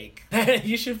film take.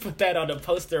 You should put that on a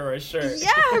poster or a shirt.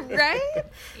 Yeah, right?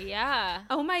 Yeah.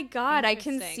 Oh my God, I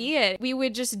can Interesting. see it. We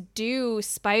would just do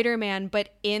Spider-Man, but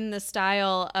in the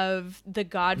style of the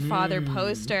Godfather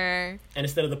poster. And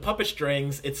instead of the puppet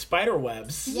strings, it's spider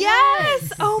webs.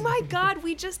 Yes! Oh my God,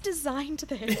 we just designed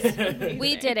this.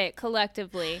 We did it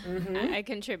collectively. I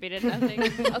contributed nothing.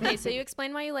 Okay, so you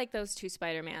explained why you like those two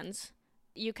Spider-Mans.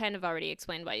 You kind of already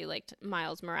explained why you liked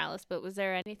Miles Morales, but was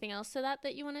there anything else to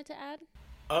that you wanted to add?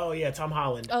 Oh, yeah, Tom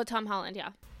Holland. Oh, Tom Holland, yeah.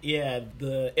 Yeah,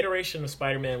 the iteration of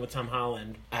Spider-Man with Tom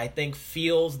Holland, I think,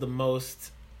 feels the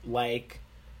most like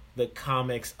the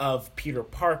comics of Peter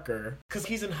Parker. Because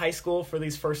he's in high school for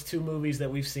these first two movies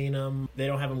that we've seen him. They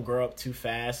don't have him grow up too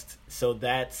fast. So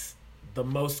that's the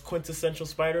most quintessential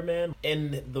Spider-Man.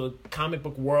 In the comic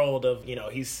book world of,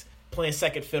 he's playing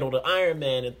second fiddle to Iron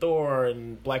Man and Thor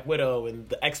and Black Widow and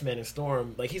the X-Men and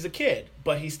Storm. Like, he's a kid,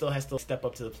 but he still has to step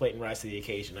up to the plate and rise to the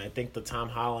occasion. I think the Tom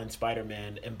Holland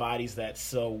Spider-Man embodies that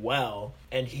so well.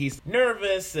 And he's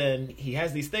nervous and he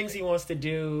has these things he wants to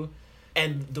do.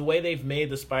 And the way they've made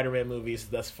the Spider-Man movies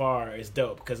thus far is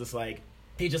dope, because it's like,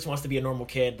 he just wants to be a normal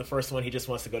kid. The first one, he just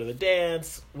wants to go to the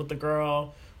dance with the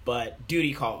girl, but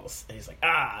duty calls. And he's like,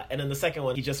 And then the second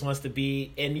one, he just wants to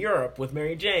be in Europe with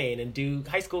Mary Jane and do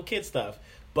high school kid stuff,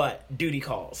 but duty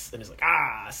calls. And he's like,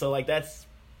 So, like, that's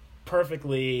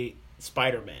perfectly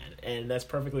Spider-Man, and that's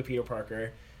perfectly Peter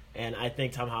Parker. And I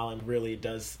think Tom Holland really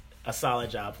does a solid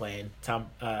job playing Tom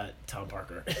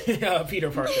Parker. Peter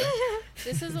Parker.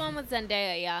 This is the one with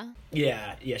Zendaya, yeah?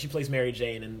 Yeah, she plays Mary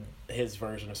Jane in his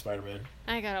version of Spider-Man.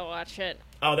 I gotta watch it.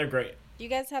 Oh, they're great. You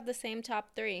guys have the same top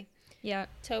three. Yeah.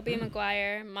 Tobey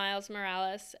Maguire, Miles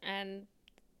Morales, and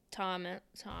Tom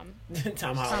Tom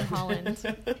Tom Holland.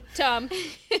 Holland. Tom.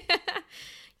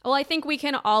 Well, I think we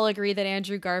can all agree that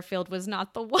Andrew Garfield was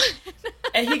not the one.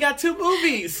 And he got two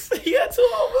movies. He got two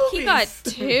whole movies. He got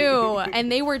two.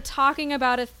 And they were talking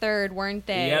about a third, weren't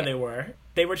they? Yeah, they were.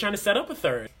 They were trying to set up a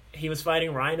third. He was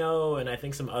fighting Rhino, and I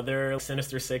think some other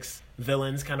Sinister Six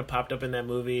villains kind of popped up in that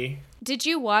movie. Did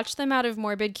you watch them out of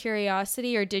morbid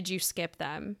curiosity, or did you skip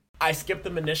them? I skipped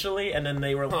them initially, and then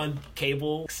they were on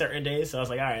cable certain days, so I was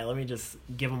like, all right, let me just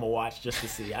give them a watch just to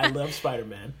see. I love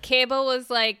Spider-Man. Cable was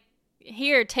like,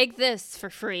 here, take this for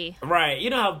free. Right.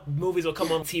 You know how movies will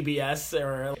come on TBS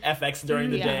or FX during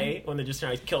the Yeah. day when they're just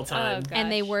trying to kill time? Oh,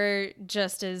 And they Gosh. were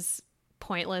just as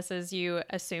pointless as you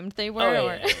assumed they were? Oh,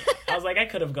 or- yeah. I was like, I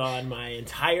could have gone my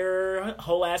entire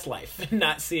whole ass life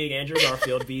not seeing Andrew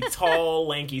Garfield be tall,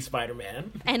 lanky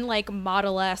Spider-Man. And like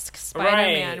model-esque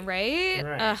Spider-Man, Right.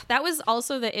 right? That was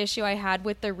also the issue I had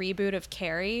with the reboot of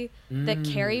Carrie, that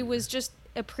Carrie was just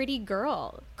a pretty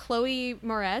girl. Chloe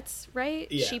Moretz, right?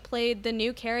 Yeah. She played the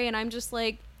new Carrie, and I'm just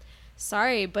like,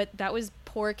 sorry, but that was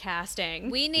poor casting.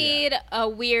 We need a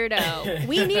weirdo.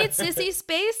 We need Sissy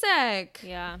Spacek.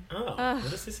 Yeah. Oh, what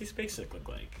does Sissy Spacek look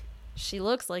like? She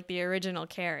looks like the original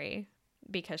Carrie,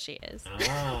 because she is.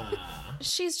 Ah.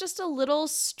 She's just a little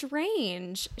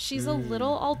strange. She's a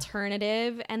little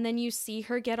alternative, and then you see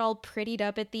her get all prettied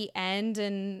up at the end,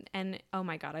 and oh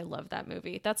my God, I love that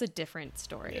movie. That's a different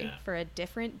story Yeah. for a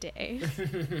different day.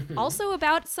 Also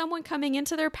about someone coming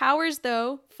into their powers,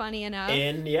 though, funny enough.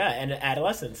 And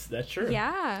adolescence. That's true.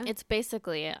 Yeah. It's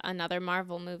basically another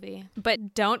Marvel movie.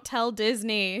 But don't tell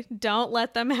Disney. Don't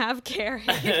let them have Carrie.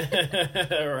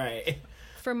 Right.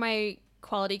 For my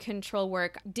quality control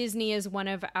work, Disney is one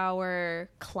of our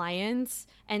clients,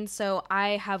 and so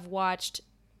I have watched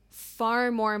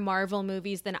far more Marvel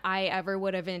movies than I ever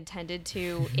would have intended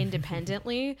to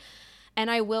independently.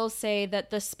 And I will say that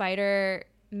the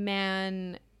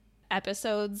Spider-Man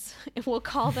episodes, we'll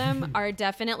call them, are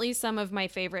definitely some of my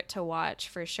favorite to watch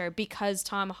for sure, because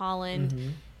Tom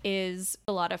Holland is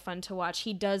a lot of fun to watch.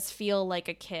 He does feel like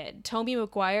a kid. Tobey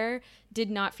Maguire did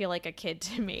not feel like a kid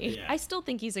to me. Yeah. I still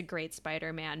think he's a great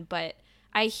Spider-Man, but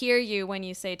I hear you when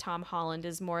you say Tom Holland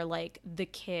is more like the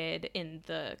kid in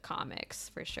the comics,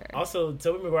 for sure. Also,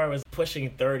 Tobey Maguire was pushing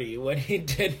 30 when he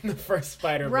did the first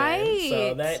Spider-Man. Right.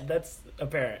 So that's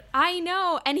apparent. I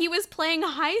know, and he was playing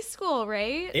high school,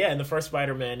 right? Yeah, in the first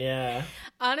Spider-Man, yeah.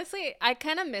 Honestly, I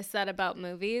kind of miss that about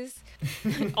movies.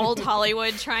 Old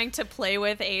Hollywood trying to play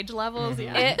with age levels.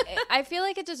 Yeah. I feel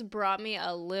like it just brought me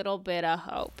a little bit of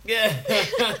hope. Yeah.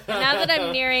 Now that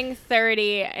I'm nearing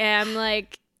 30, I'm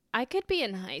like, I could be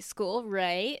in high school,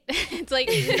 right? It's like,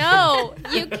 no,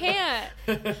 you can't.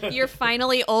 You're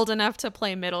finally old enough to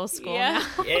play middle school Yeah.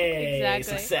 now. Yay,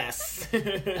 Exactly. success.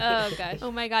 Oh, gosh. Oh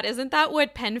my God, isn't that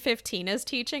what Pen 15 is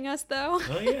teaching us, though?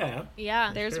 Oh, yeah.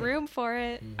 Yeah. There's room for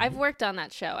it. I've worked on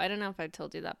that show. I don't know if I've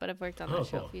told you that, but I've worked on that Oh,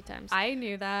 show cool. a few times. I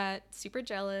knew that. Super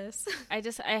jealous. I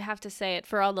have to say it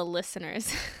for all the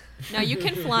listeners. No, you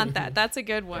can flaunt that. That's a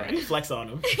good All one. right, flex on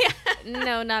him.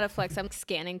 No, not a flex. I'm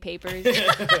scanning papers.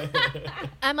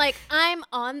 I'm like, I'm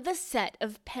on the set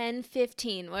of Pen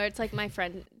 15, where it's like my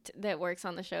friend that works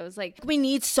on the show is like, we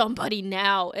need somebody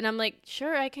now. And I'm like,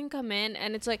 sure, I can come in.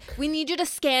 And it's like, we need you to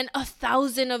scan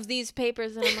 1,000 of these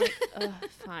papers. And I'm like,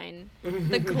 fine.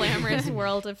 The glamorous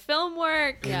world of film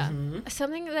work. Yeah.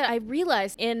 Something that I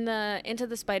realized in the Into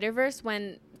the Spider-Verse,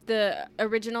 when the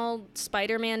original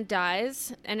Spider-Man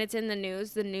dies and it's in the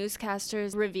news, the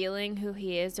newscasters revealing who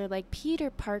he is, they're like,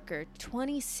 Peter Parker,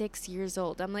 26 years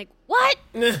old. I'm like, what?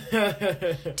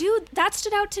 Dude, that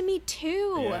stood out to me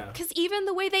too. Yeah. Because even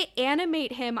the way they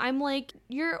animate him, I'm like,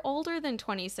 you're older than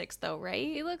 26 though, He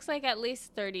right? looks like at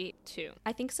least 32.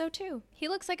 I think so too. He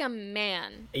looks like a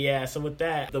man. Yeah, so with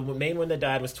that, the main one that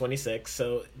died was 26.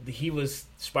 So he was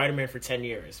Spider-Man for 10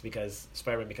 years because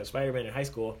Spider-Man becomes Spider-Man in high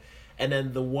school. And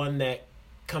then the one that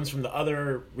comes from the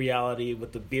other reality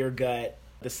with the beer gut,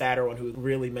 the sadder one who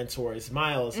really mentors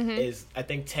Miles, is, I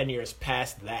think, 10 years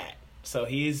past that. So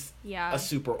he's Yeah. a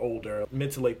super older,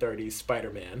 mid to late 30s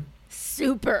Spider-Man.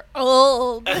 Super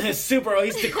old. Super old.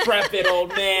 He's decrepit old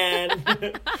man.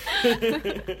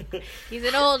 He's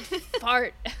an old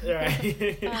fart.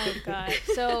 Right. Oh god.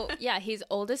 So yeah, he's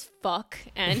old as fuck,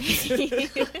 and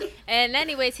and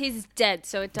anyways, he's dead,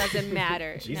 so it doesn't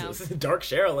matter. Jesus. No. Dark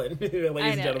Sherilyn, ladies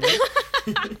and know.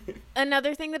 gentlemen.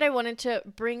 Another thing that I wanted to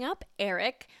bring up,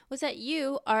 Eric, was that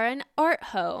you are an art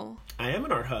hoe. I am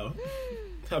an art hoe.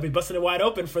 I'll be busting it wide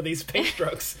open for these paint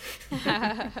strokes.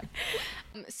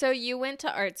 So you went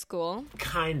to art school.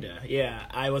 Kinda, yeah.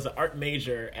 I was an art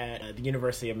major at the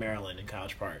University of Maryland in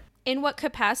College Park. In what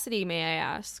capacity, may I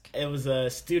ask? It was a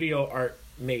studio art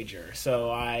major, so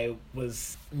I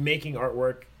was making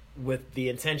artwork with the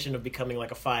intention of becoming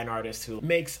like a fine artist who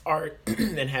makes art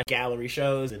and have gallery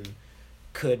shows and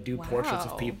could do portraits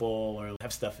Wow. of people or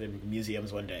have stuff in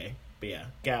museums one day. But yeah,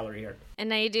 gallery art. And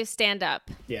now you do stand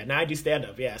up. Yeah, now I do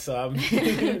stand-up, yeah, so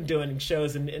I'm doing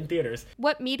shows in theaters.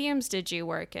 What mediums did you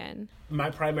work in?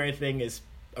 My primary thing is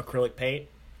acrylic paint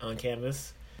on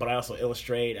canvas, but I also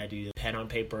illustrate. I do pen on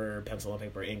paper, pencil on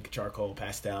paper, ink, charcoal,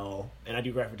 pastel, and I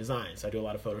do graphic design. So I do a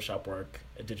lot of Photoshop work,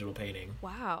 digital painting.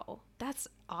 Wow, that's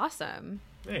awesome.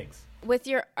 Thanks. With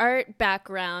your art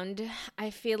background,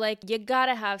 I feel like you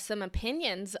gotta have some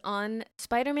opinions on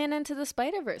Spider-Man Into the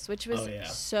Spider-Verse, which was Oh, yeah.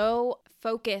 so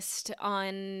focused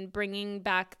on bringing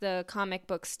back the comic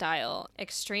book style.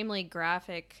 Extremely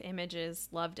graphic images.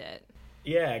 Loved it.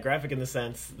 Yeah, graphic in the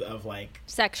sense of like,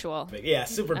 Sexual. yeah,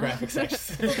 super graphic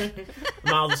sex.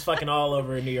 Miles is fucking all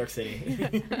over New York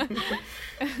City.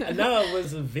 No, it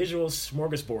was a visual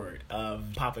smorgasbord of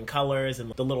popping colors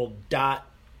and the little dot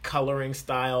coloring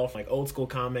style, like old school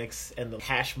comics, and the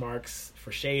hash marks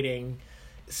for shading.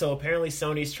 So apparently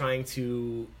Sony's trying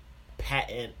to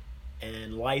patent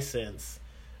and license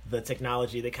the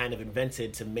technology they kind of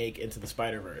invented to make Into the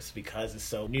Spider-Verse because it's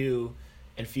so new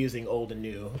and fusing old and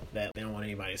new that they don't want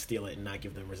anybody to steal it and not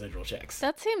give them residual checks.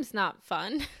 That seems not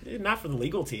fun. Not for the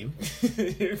legal team.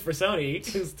 For Sony,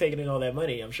 who's taking in all that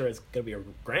money, I'm sure it's going to be a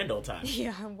grand old time.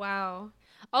 Yeah, wow.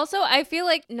 Also, I feel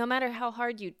like no matter how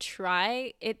hard you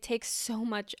try, it takes so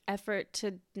much effort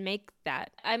to make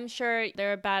that. I'm sure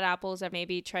there are bad apples that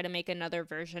maybe try to make another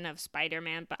version of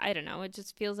Spider-Man, but I don't know. It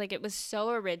just feels like it was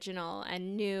so original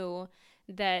and new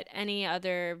that any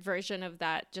other version of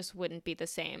that just wouldn't be the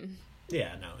same.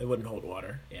 Yeah, no, it wouldn't hold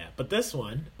water. Yeah, but this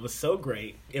one was so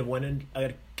great. It won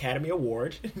an Academy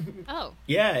Award. Oh.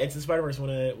 Yeah, It's the Spider-Verse won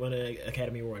an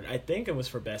Academy Award. I think it was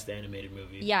for Best Animated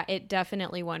Movie. Yeah, it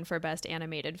definitely won for Best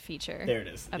Animated Feature There it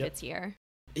is. of Yep. its year.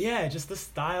 Yeah, just the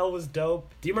style was dope.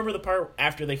 Do you remember the part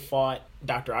after they fought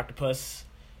Dr. Octopus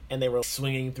and they were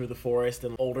swinging through the forest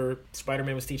and older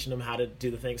Spider-Man was teaching them how to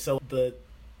do the thing? So the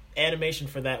animation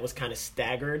for that was kind of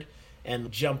staggered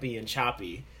and jumpy and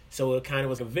choppy. So it kind of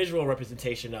was a visual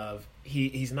representation of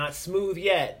he's not smooth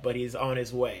yet, but he's on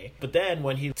his way. But then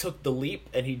when he took the leap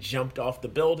and he jumped off the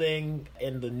building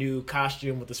in the new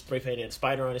costume with the spray painted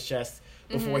spider on his chest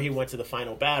before he went to the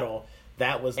final battle,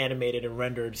 that was animated and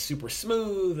rendered super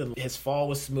smooth, and his fall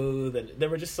was smooth, and there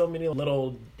were just so many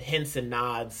little hints and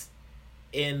nods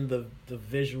in the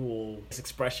visual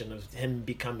expression of him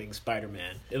becoming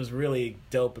Spider-Man. It was really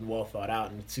dope and well thought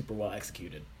out and super well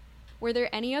executed. Were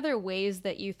there any other ways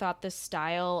that you thought the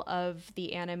style of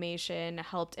the animation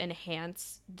helped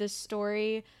enhance the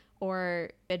story or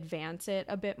advance it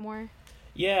a bit more?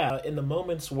 Yeah, in the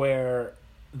moments where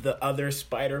the other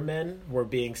Spider-Men were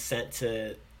being sent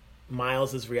to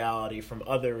Miles' reality from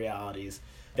other realities,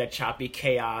 that choppy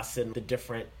chaos and the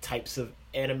different types of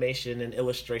animation and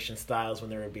illustration styles when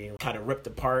they were being kind of ripped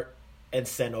apart and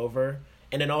sent over,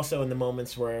 And then also in the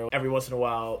moments where every once in a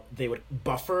while they would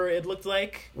buffer, it looked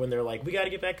like, when they're like, we got to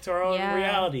get back to our own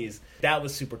realities. That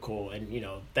was super cool. And, you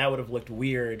know, that would have looked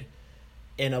weird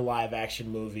in a live action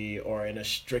movie or in a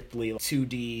strictly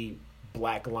 2D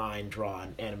black line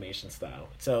drawn animation style.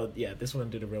 So, yeah, this one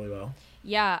did it really well.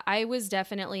 Yeah, I was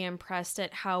definitely impressed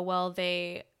at how well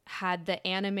they had the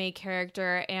anime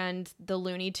character and the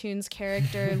Looney Tunes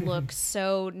character look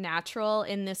so natural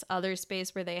in this other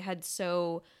space where they had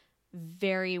so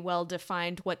very well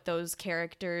defined what those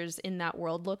characters in that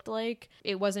world looked like.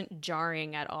 It wasn't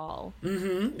jarring at all.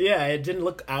 Yeah, it didn't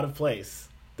look out of place.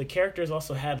 The characters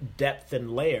also had depth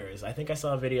and layers. I think I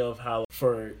saw a video of how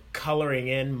for coloring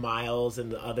in Miles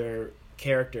and the other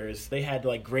characters, they had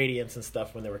like gradients and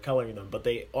stuff when they were coloring them, but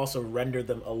they also rendered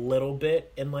them a little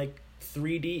bit in like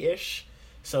 3D-ish.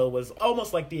 So it was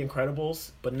almost like The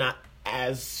Incredibles, but not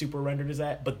as super rendered as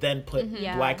that, but then put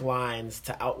black lines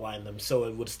to outline them so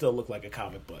it would still look like a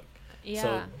comic book. Yeah.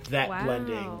 So that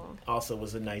blending also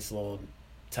was a nice little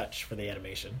touch for the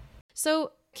animation.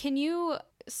 So can you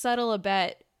settle a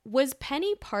bet? Was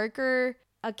Penny Parker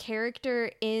a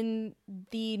character in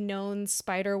the known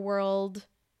Spider-World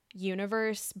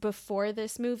universe before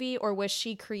this movie, or was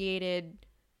she created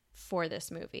for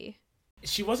this movie?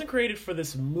 She wasn't created for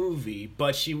this movie,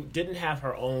 but she didn't have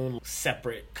her own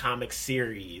separate comic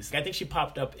series. I think she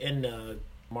popped up in a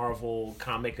Marvel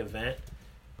comic event,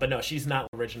 but no, she's not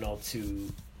original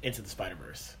to Into the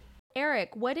Spider-Verse.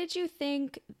 Eric, what did you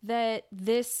think that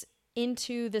this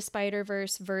Into the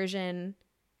Spider-Verse version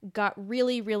got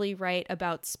really, really right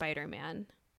about Spider-Man?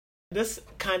 This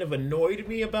kind of annoyed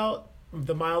me about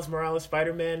the Miles Morales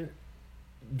Spider-Man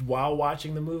while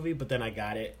watching the movie, but then I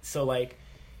got it. So, like,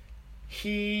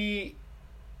 he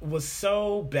was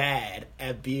so bad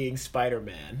at being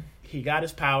Spider-Man. He got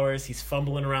his powers, he's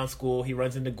fumbling around school, he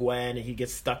runs into Gwen, and he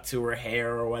gets stuck to her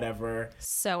hair or whatever.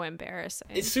 So embarrassing.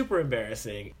 It's super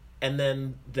embarrassing. And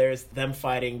then there's them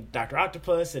fighting Dr.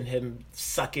 Octopus and him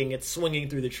sucking it, swinging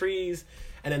through the trees.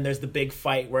 And then there's the big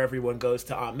fight where everyone goes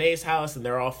to Aunt May's house and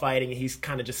they're all fighting and he's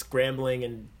kind of just scrambling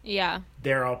and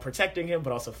they're all protecting him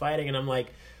but also fighting. And I'm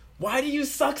like, why do you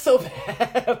suck so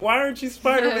bad? Why aren't you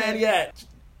Spider-Man yet?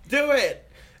 Do it.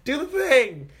 Do the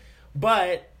thing.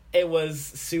 But it was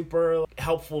super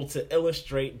helpful to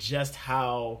illustrate just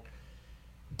how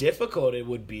difficult it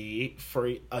would be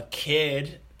for a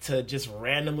kid to just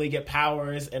randomly get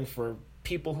powers and for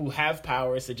people who have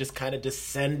powers to just kind of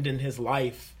descend in his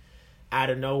life out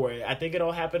of nowhere. I think it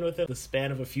all happened within the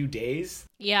span of a few days.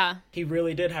 Yeah. He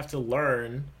really did have to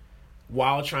learn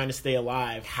while trying to stay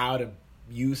alive how to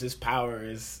use his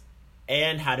powers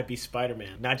and how to be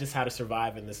Spider-Man. Not just how to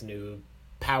survive in this new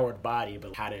powered body,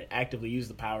 but how to actively use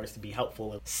the powers to be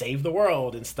helpful and save the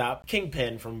world and stop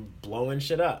Kingpin from blowing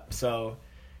shit up. So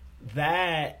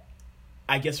that,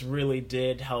 I guess, really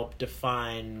did help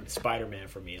define Spider-Man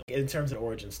for me in terms of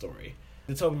origin story.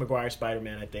 The Tobey Maguire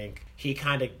Spider-Man, I think, he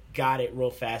kind of got it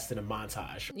real fast in a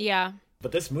montage. Yeah.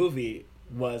 But this movie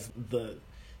was the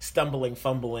stumbling,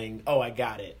 fumbling, oh, I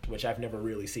got it, which I've never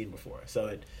really seen before. So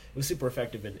it was super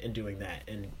effective in doing that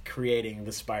and creating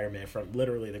the Spider-Man from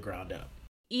literally the ground up.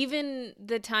 Even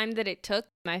the time that it took,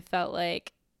 I felt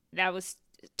like that was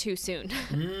too soon.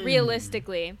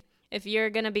 Realistically, if you're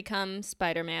going to become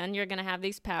Spider-Man, you're going to have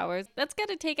these powers. That's going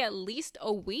to take at least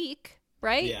a week,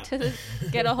 right? Yeah. To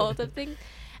get a hold of things.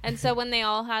 And so when they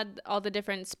all had all the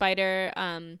different spider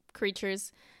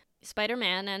creatures,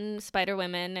 Spider-Man and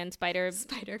Spider-Women and Spider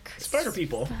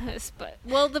people.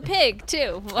 Well, the pig,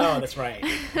 too. Oh, that's right.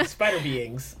 Spider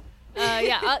beings.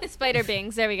 Spider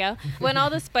beings. There we go. When all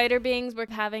the spider beings were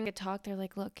having a talk, they're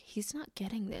like, look, he's not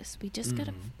getting this. We just got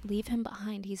to leave him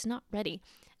behind. He's not ready.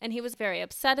 And he was very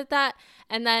upset at that.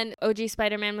 And then OG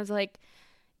Spider-Man was like,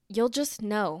 you'll just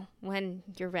know when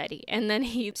you're ready. And then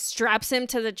he straps him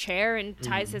to the chair and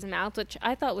ties his mouth, which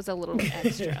I thought was a little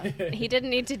extra. He didn't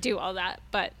need to do all that,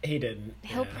 but he didn't.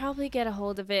 He'll probably get a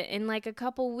hold of it in like a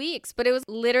couple weeks, but it was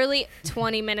literally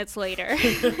 20 minutes later.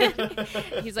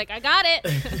 He's like, I got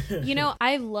it. You know,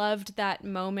 I loved that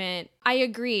moment. I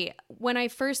agree. When I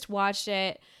first watched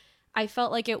it, I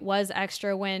felt like it was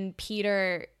extra when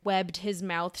Peter webbed his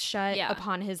mouth shut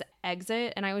upon his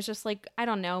exit. And I was just like, I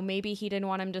don't know, maybe he didn't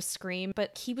want him to scream,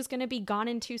 but he was going to be gone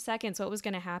in 2 seconds. So what was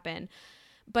going to happen?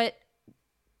 But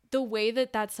the way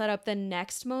that set up the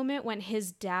next moment when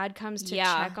his dad comes to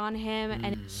check on him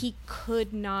and he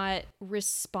could not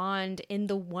respond in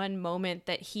the one moment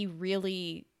that he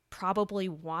really probably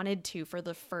wanted to for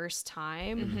the first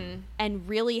time and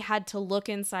really had to look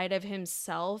inside of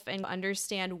himself and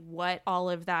understand what all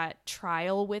of that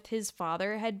trial with his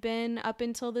father had been up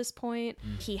until this point.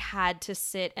 He had to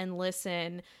sit and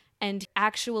listen and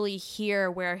actually hear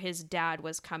where his dad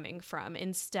was coming from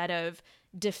instead of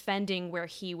defending where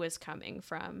he was coming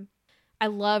from. I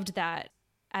loved that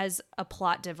as a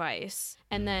plot device.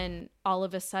 And then all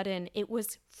of a sudden it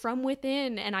was from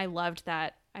within, and I loved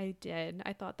that. I did.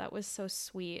 I thought that was so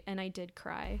sweet, and I did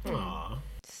cry. Aww.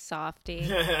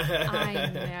 Softy. I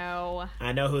know.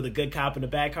 I know who the good cop and the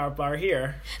bad cop are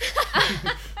here.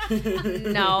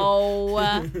 No.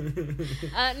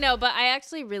 No, but I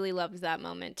actually really loved that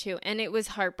moment too. And it was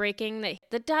heartbreaking that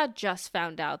the dad just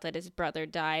found out that his brother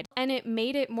died. And it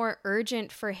made it more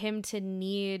urgent for him to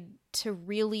need to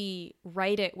really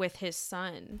write it with his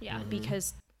son. Yeah.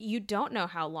 Because you don't know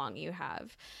how long you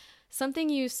have. Something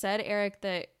you said, Eric,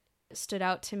 that stood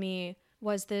out to me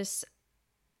was this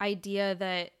idea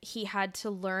that he had to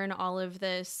learn all of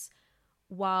this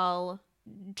while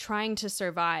trying to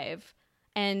survive.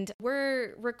 And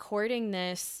we're recording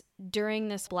this during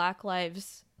this Black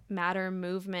Lives Matter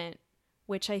movement,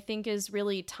 which I think is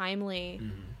really timely.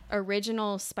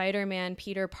 Original Spider-Man,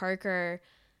 Peter Parker,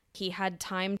 he had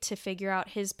time to figure out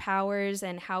his powers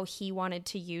and how he wanted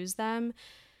to use them.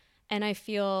 And I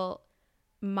feel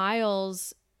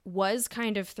Miles was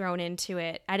kind of thrown into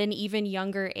it at an even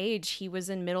younger age. He was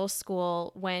in middle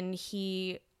school when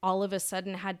he all of a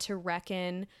sudden had to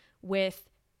reckon with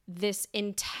this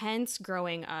intense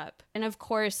growing up. And of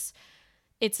course,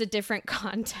 it's a different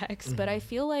context, but I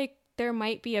feel like there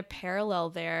might be a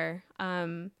parallel there.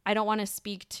 I don't want to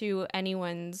speak to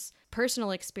anyone's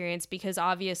personal experience because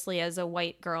obviously as a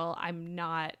white girl, I'm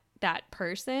not that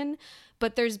person,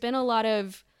 but there's been a lot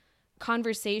of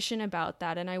conversation about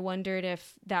that, and I wondered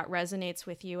if that resonates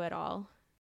with you at all.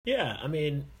 Yeah, I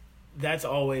mean, that's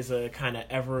always a kind of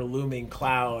ever looming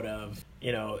cloud of,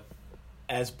 you know,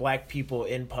 as Black people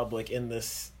in public in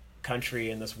this country,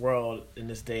 in this world, in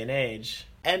this day and age.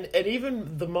 And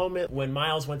even the moment when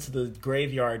Miles went to the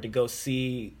graveyard to go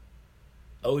see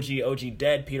OG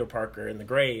dead Peter Parker in the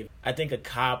grave, I think a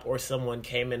cop or someone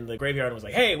came in the graveyard and was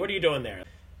like, "Hey, what are you doing there?"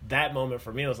 That moment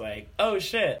for me was like, oh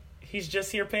shit, he's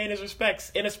just here paying his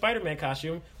respects in a Spider-Man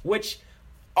costume, which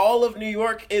all of New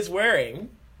York is wearing,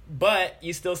 but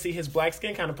you still see his black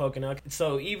skin kind of poking out.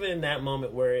 So even in that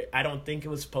moment where I don't think it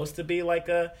was supposed to be like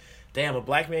a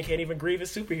black man can't even grieve his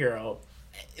superhero,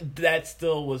 that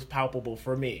still was palpable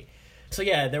for me. So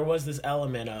yeah, there was this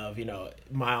element of, you know,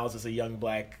 Miles is a young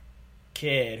black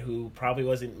kid who probably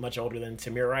wasn't much older than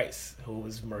Tamir Rice, who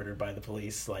was murdered by the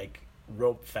police, like,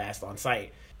 real fast on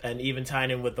sight. And even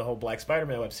tying in with the whole Black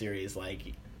Spider-Man web series, like,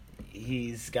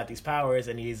 he's got these powers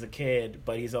and he's a kid,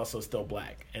 but he's also still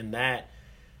black. And that,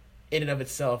 in and of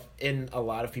itself, in a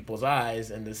lot of people's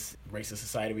eyes, in this racist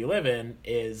society we live in,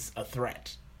 is a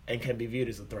threat and can be viewed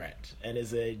as a threat and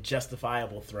is a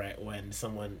justifiable threat when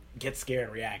someone gets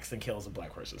scared, reacts, and kills a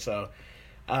black person. So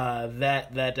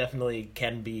that definitely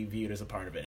can be viewed as a part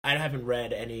of it. I haven't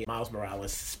read any Miles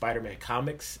Morales Spider-Man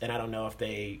comics, and I don't know if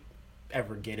they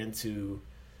ever get into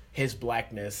his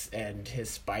blackness and his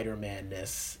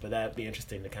Spider-Man-ness, but that'd be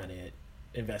interesting to kind of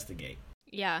investigate.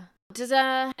 Yeah. Does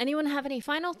anyone have any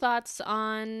final thoughts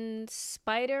on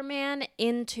Spider-Man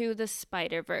Into the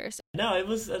Spider-Verse? No, it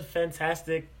was a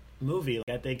fantastic movie.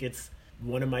 I think it's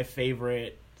one of my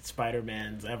favorite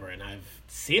Spider-Mans ever, and I've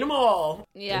seen them all.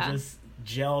 Yeah. It just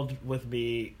gelled with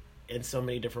me in so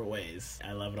many different ways.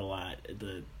 I love it a lot.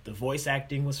 The voice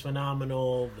acting was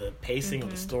phenomenal. The pacing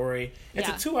of the story. It's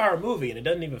a 2-hour movie, and it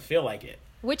doesn't even feel like it.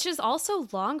 Which is also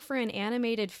long for an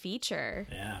animated feature.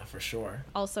 Yeah, for sure.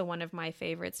 Also one of my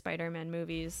favorite Spider-Man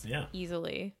movies. Yeah.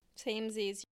 Easily.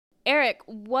 Samesies. Eric,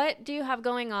 what do you have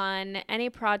going on? Any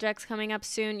projects coming up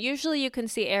soon? Usually you can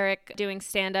see Eric doing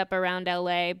stand-up around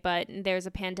LA, but there's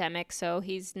a pandemic, so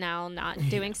he's now not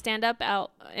doing stand-up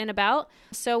out and about.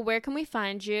 So where can we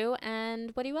find you,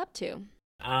 and what are you up to?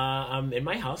 I'm in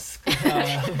my house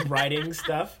writing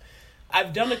stuff.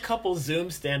 I've done a couple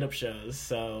Zoom stand-up shows,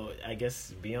 so I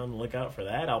guess be on the lookout for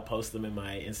that. I'll post them in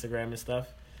my Instagram and stuff.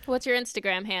 What's your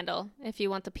Instagram handle, if you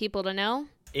want the people to know?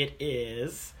 It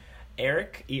is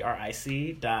Eric,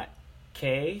 ERIC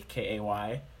 .KAY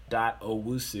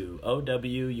 .Owusu,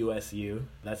 OWUSU.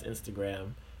 That's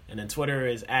Instagram. And then Twitter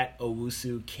is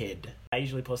 @OwusuKid. I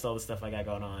usually post all the stuff I got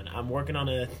going on. I'm working on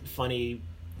a funny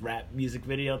rap music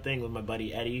video thing with my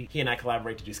buddy Eddie. He and I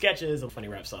collaborate to do sketches and funny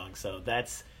rap songs. So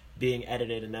that's being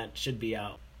edited, and that should be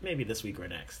out maybe this week or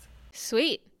next.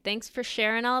 Sweet. Thanks for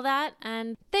sharing all that,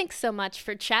 and thanks so much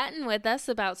for chatting with us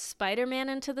about Spider-Man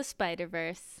Into the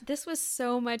Spider-Verse. This was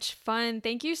so much fun.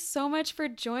 Thank you so much for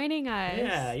joining us.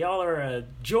 Yeah, y'all are a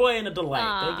joy and a delight.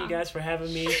 Aww. Thank you guys for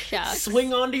having me. Shucks.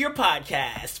 Swing on to your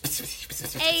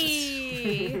podcast.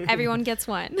 Hey! Everyone gets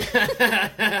one.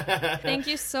 Thank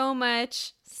you so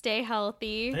much. Stay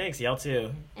healthy. Thanks, y'all too.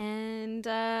 And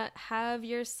have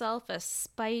yourself a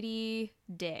Spidey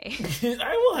day.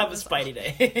 I will have a Spidey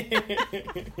day.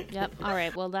 Yep. All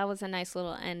right. Well, that was a nice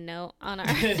little end note on our.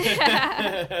 All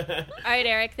right,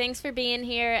 Eric. Thanks for being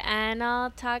here, and I'll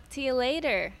talk to you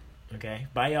later. Okay.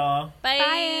 Bye, y'all. Bye.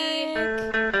 Bye,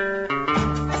 Eric.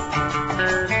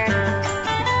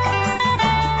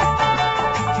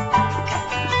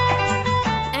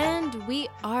 And we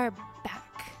are back.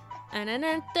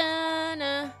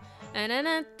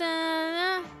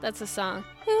 That's a song.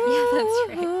 Yeah, that's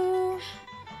right.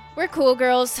 We're cool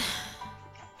girls.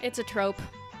 It's a trope.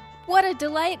 What a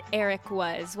delight Eric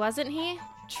was, wasn't he?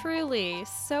 Truly,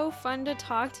 so fun to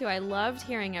talk to. I loved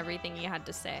hearing everything you had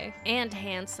to say. And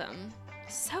handsome.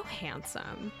 So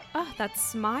handsome. Oh, that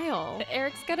smile.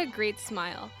 Eric's got a great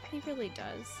smile. He really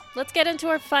does. Let's get into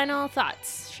our final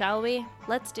thoughts, shall we?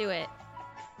 Let's do it.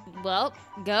 Well,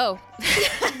 go.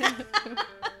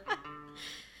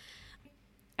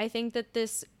 I think that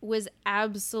this was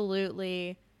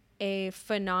absolutely a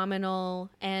phenomenal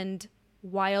and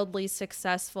wildly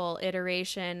successful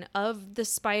iteration of the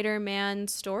Spider-Man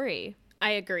story. I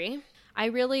agree. I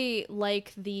really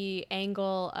like the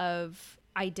angle of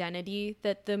identity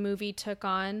that the movie took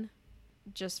on,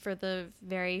 just for the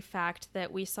very fact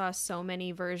that we saw so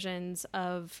many versions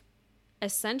of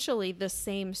essentially the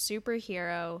same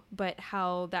superhero, but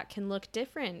how that can look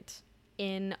different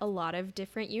in a lot of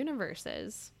different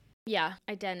universes. Yeah,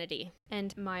 identity.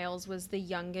 And Miles was the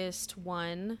youngest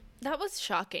one. That was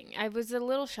shocking. I was a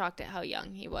little shocked at how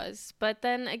young he was. But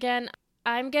then again,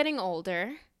 I'm getting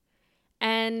older,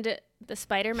 and the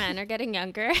Spider-Men are getting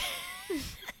younger.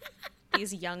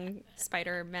 These young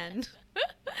Spider-Men.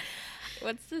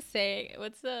 What's the saying?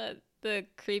 What's the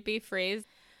creepy phrase?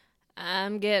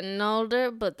 I'm getting older,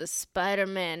 but the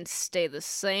Spider-Men stay the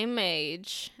same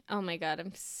age. Oh my god,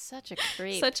 I'm such a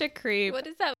creep. Such a creep. What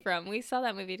is that from? We saw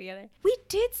that movie together. We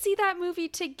did see that movie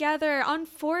together on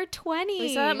 420.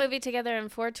 We saw that movie together in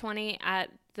 420 at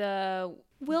the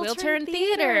Wiltern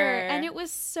Theater. And it was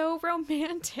so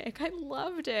romantic. I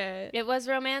loved it. It was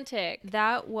romantic.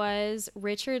 That was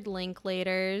Richard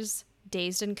Linklater's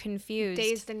Dazed and Confused.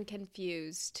 Dazed and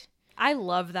Confused. I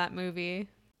love that movie.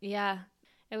 Yeah,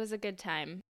 it was a good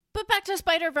time. But back to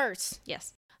Spider-Verse.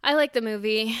 Yes. I like the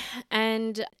movie,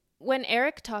 and when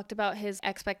Eric talked about his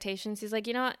expectations, he's like,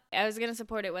 you know what? I was going to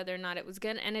support it whether or not it was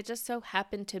good, and it just so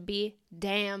happened to be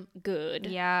damn good.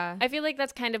 Yeah. I feel like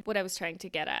that's kind of what I was trying to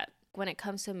get at when it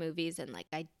comes to movies and like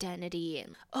identity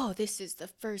and, oh, this is the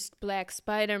first Black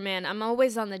Spider-Man. I'm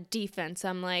always on the defense.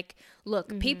 I'm like,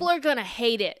 look, people are going to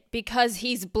hate it because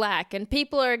he's Black, and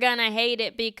people are going to hate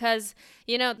it because,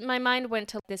 you know, my mind went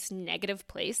to this negative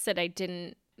place that I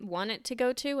didn't want it to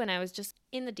go to, and I was just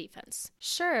in the defense.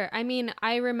 Sure. I mean,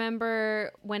 I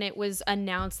remember when it was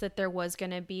announced that there was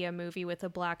going to be a movie with a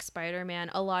Black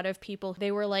Spider-Man, a lot of people,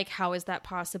 they were like, how is that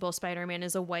possible? Spider-Man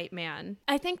is a white man.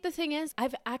 I think the thing is,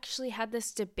 I've actually had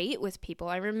this debate with people.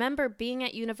 I remember being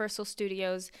at Universal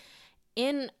Studios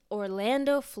in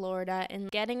Orlando, Florida, and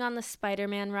getting on the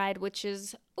Spider-Man ride, which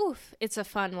is, oof, it's a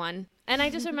fun one. And I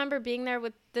just remember being there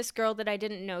with this girl that I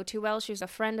didn't know too well. She was a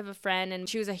friend of a friend, and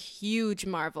she was a huge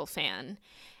Marvel fan.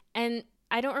 And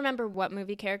I don't remember what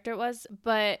movie character it was,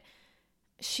 but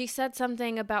she said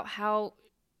something about how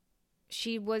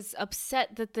she was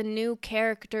upset that the new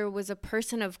character was a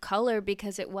person of color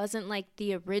because it wasn't like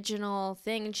the original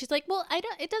thing. And she's like, well,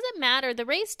 it doesn't matter. The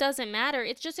race doesn't matter.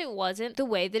 It's just, it wasn't the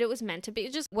way that it was meant to be.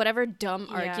 It's just whatever dumb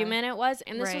argument it was.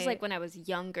 And this was like when I was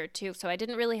younger too. So I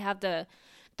didn't really have the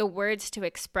words to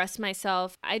express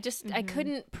myself. I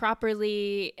couldn't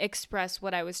properly express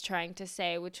what I was trying to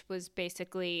say, which was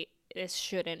basically, this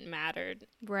shouldn't matter.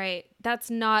 Right. That's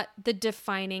not the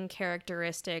defining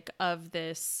characteristic of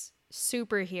this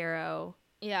superhero.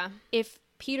 Yeah. If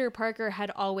Peter Parker had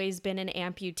always been an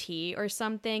amputee or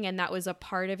something, and that was a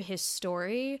part of his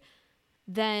story,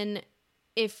 then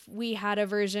if we had a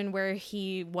version where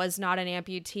he was not an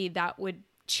amputee, that would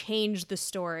change the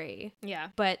story. Yeah.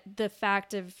 But the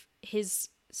fact of his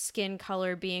skin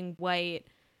color being white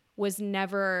was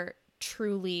never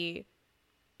truly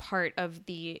part of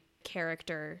the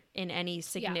character in any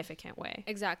significant way.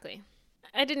 Exactly.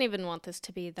 I didn't even want this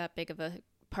to be that big of a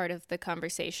part of the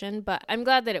conversation, but I'm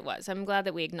glad that it was. I'm glad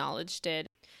that we acknowledged it.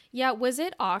 Yeah, was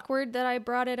it awkward that I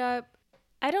brought it up?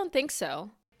 I don't think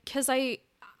so. Because I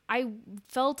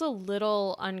felt a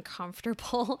little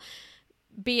uncomfortable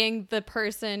being the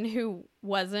person who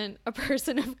wasn't a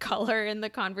person of color in the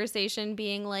conversation,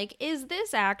 being like, is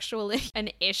this actually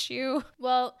an issue?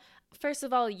 Well, first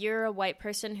of all, you're a white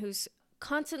person who's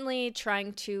constantly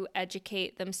trying to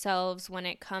educate themselves when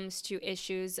it comes to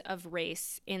issues of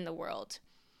race in the world.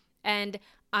 And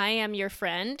I am your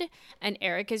friend, and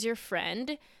Eric is your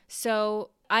friend.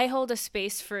 So I hold a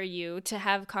space for you to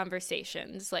have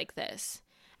conversations like this.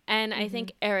 And I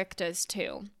think Eric does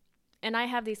too. And I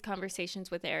have these conversations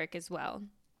with Eric as well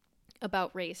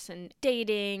about race and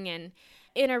dating and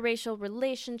interracial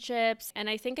relationships. And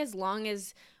I think as long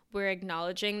as we're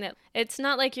acknowledging that it's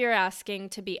not like you're asking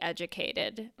to be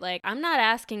educated. Like, I'm not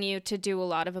asking you to do a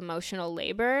lot of emotional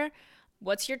labor.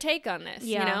 What's your take on this?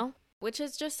 Yeah. You know? Which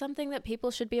is just something that people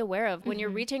should be aware of. When you're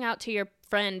reaching out to your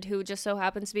friend who just so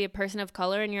happens to be a person of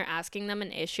color and you're asking them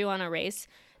an issue on a race,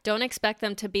 don't expect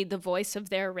them to be the voice of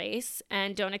their race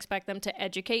and don't expect them to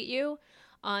educate you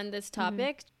on this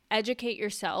topic. Educate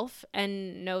yourself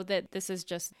and know that this is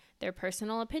just their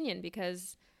personal opinion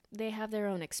because they have their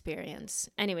own experience.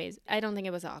 Anyways, I don't think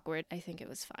it was awkward. I think it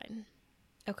was fine.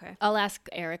 Okay. I'll ask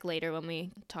Eric later when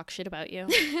we talk shit about you.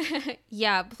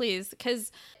 Yeah, please.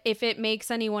 Because if it makes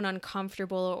anyone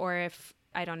uncomfortable or if,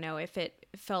 I don't know, if it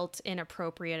felt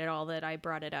inappropriate at all that I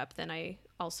brought it up, then I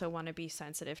also want to be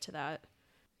sensitive to that.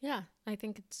 Yeah, I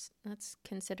think that's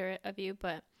considerate of you,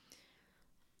 but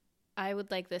I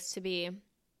would like this to be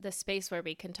the space where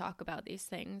we can talk about these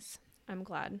things. I'm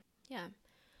glad. Yeah.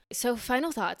 So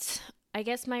final thoughts. I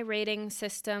guess my rating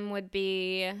system would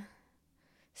be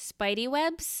Spidey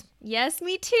webs. Yes,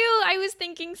 me too. I was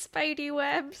thinking Spidey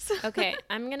webs. Okay,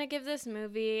 I'm going to give this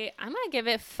movie, I'm going to give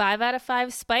it 5 out of 5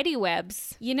 Spidey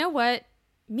webs. You know what?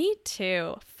 Me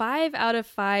too. 5 out of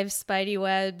 5 Spidey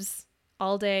webs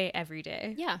all day, every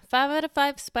day. Yeah, 5 out of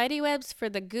 5 Spidey webs for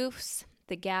the goofs,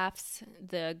 the gaffs,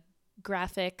 the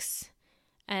graphics,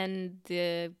 and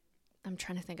I'm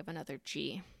trying to think of another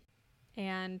G.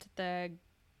 And the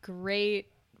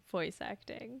great voice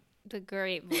acting. The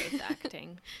great voice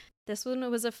acting. This one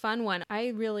was a fun one. I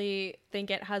really think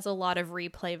it has a lot of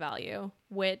replay value,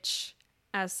 which,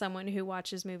 as someone who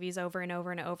watches movies over and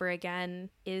over and over again,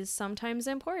 is sometimes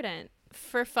important.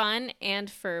 For fun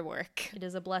and for work. It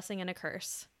is a blessing and a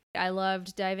curse. I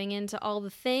loved diving into all the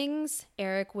things.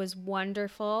 Eric was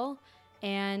wonderful.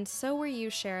 And so were you,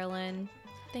 Sherilyn.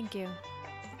 Thank you.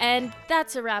 And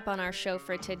that's a wrap on our show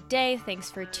for today.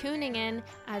 Thanks for tuning in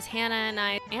as Hannah and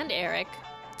I and Eric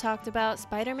talked about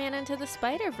Spider-Man Into the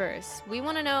Spider-Verse. We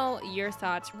want to know your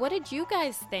thoughts. What did you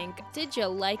guys think? Did you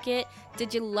like it?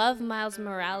 Did you love Miles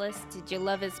Morales? Did you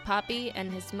love his poppy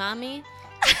and his mommy?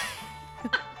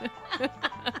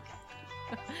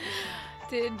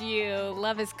 Did you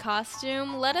love his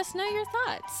costume? Let us know your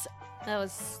thoughts. That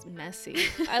was messy.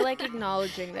 I like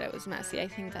acknowledging that it was messy. I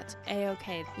think that's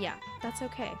A-okay. Yeah, that's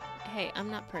okay. Hey,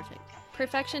 I'm not perfect.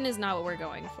 Perfection is not what we're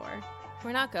going for.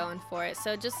 We're not going for it,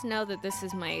 so just know that this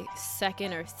is my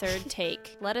second or third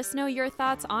take. Let us know your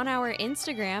thoughts on our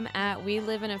Instagram at We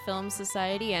Live in a Film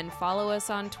Society and follow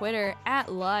us on Twitter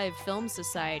at Live Film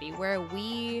Society, where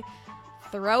we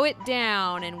throw it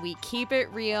down and we keep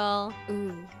it real.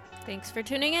 Ooh. Thanks for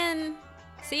tuning in.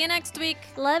 See you next week.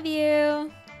 Love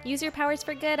you. Use your powers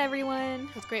for good, everyone.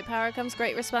 With great power comes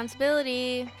great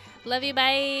responsibility. Love you,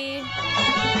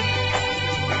 bye.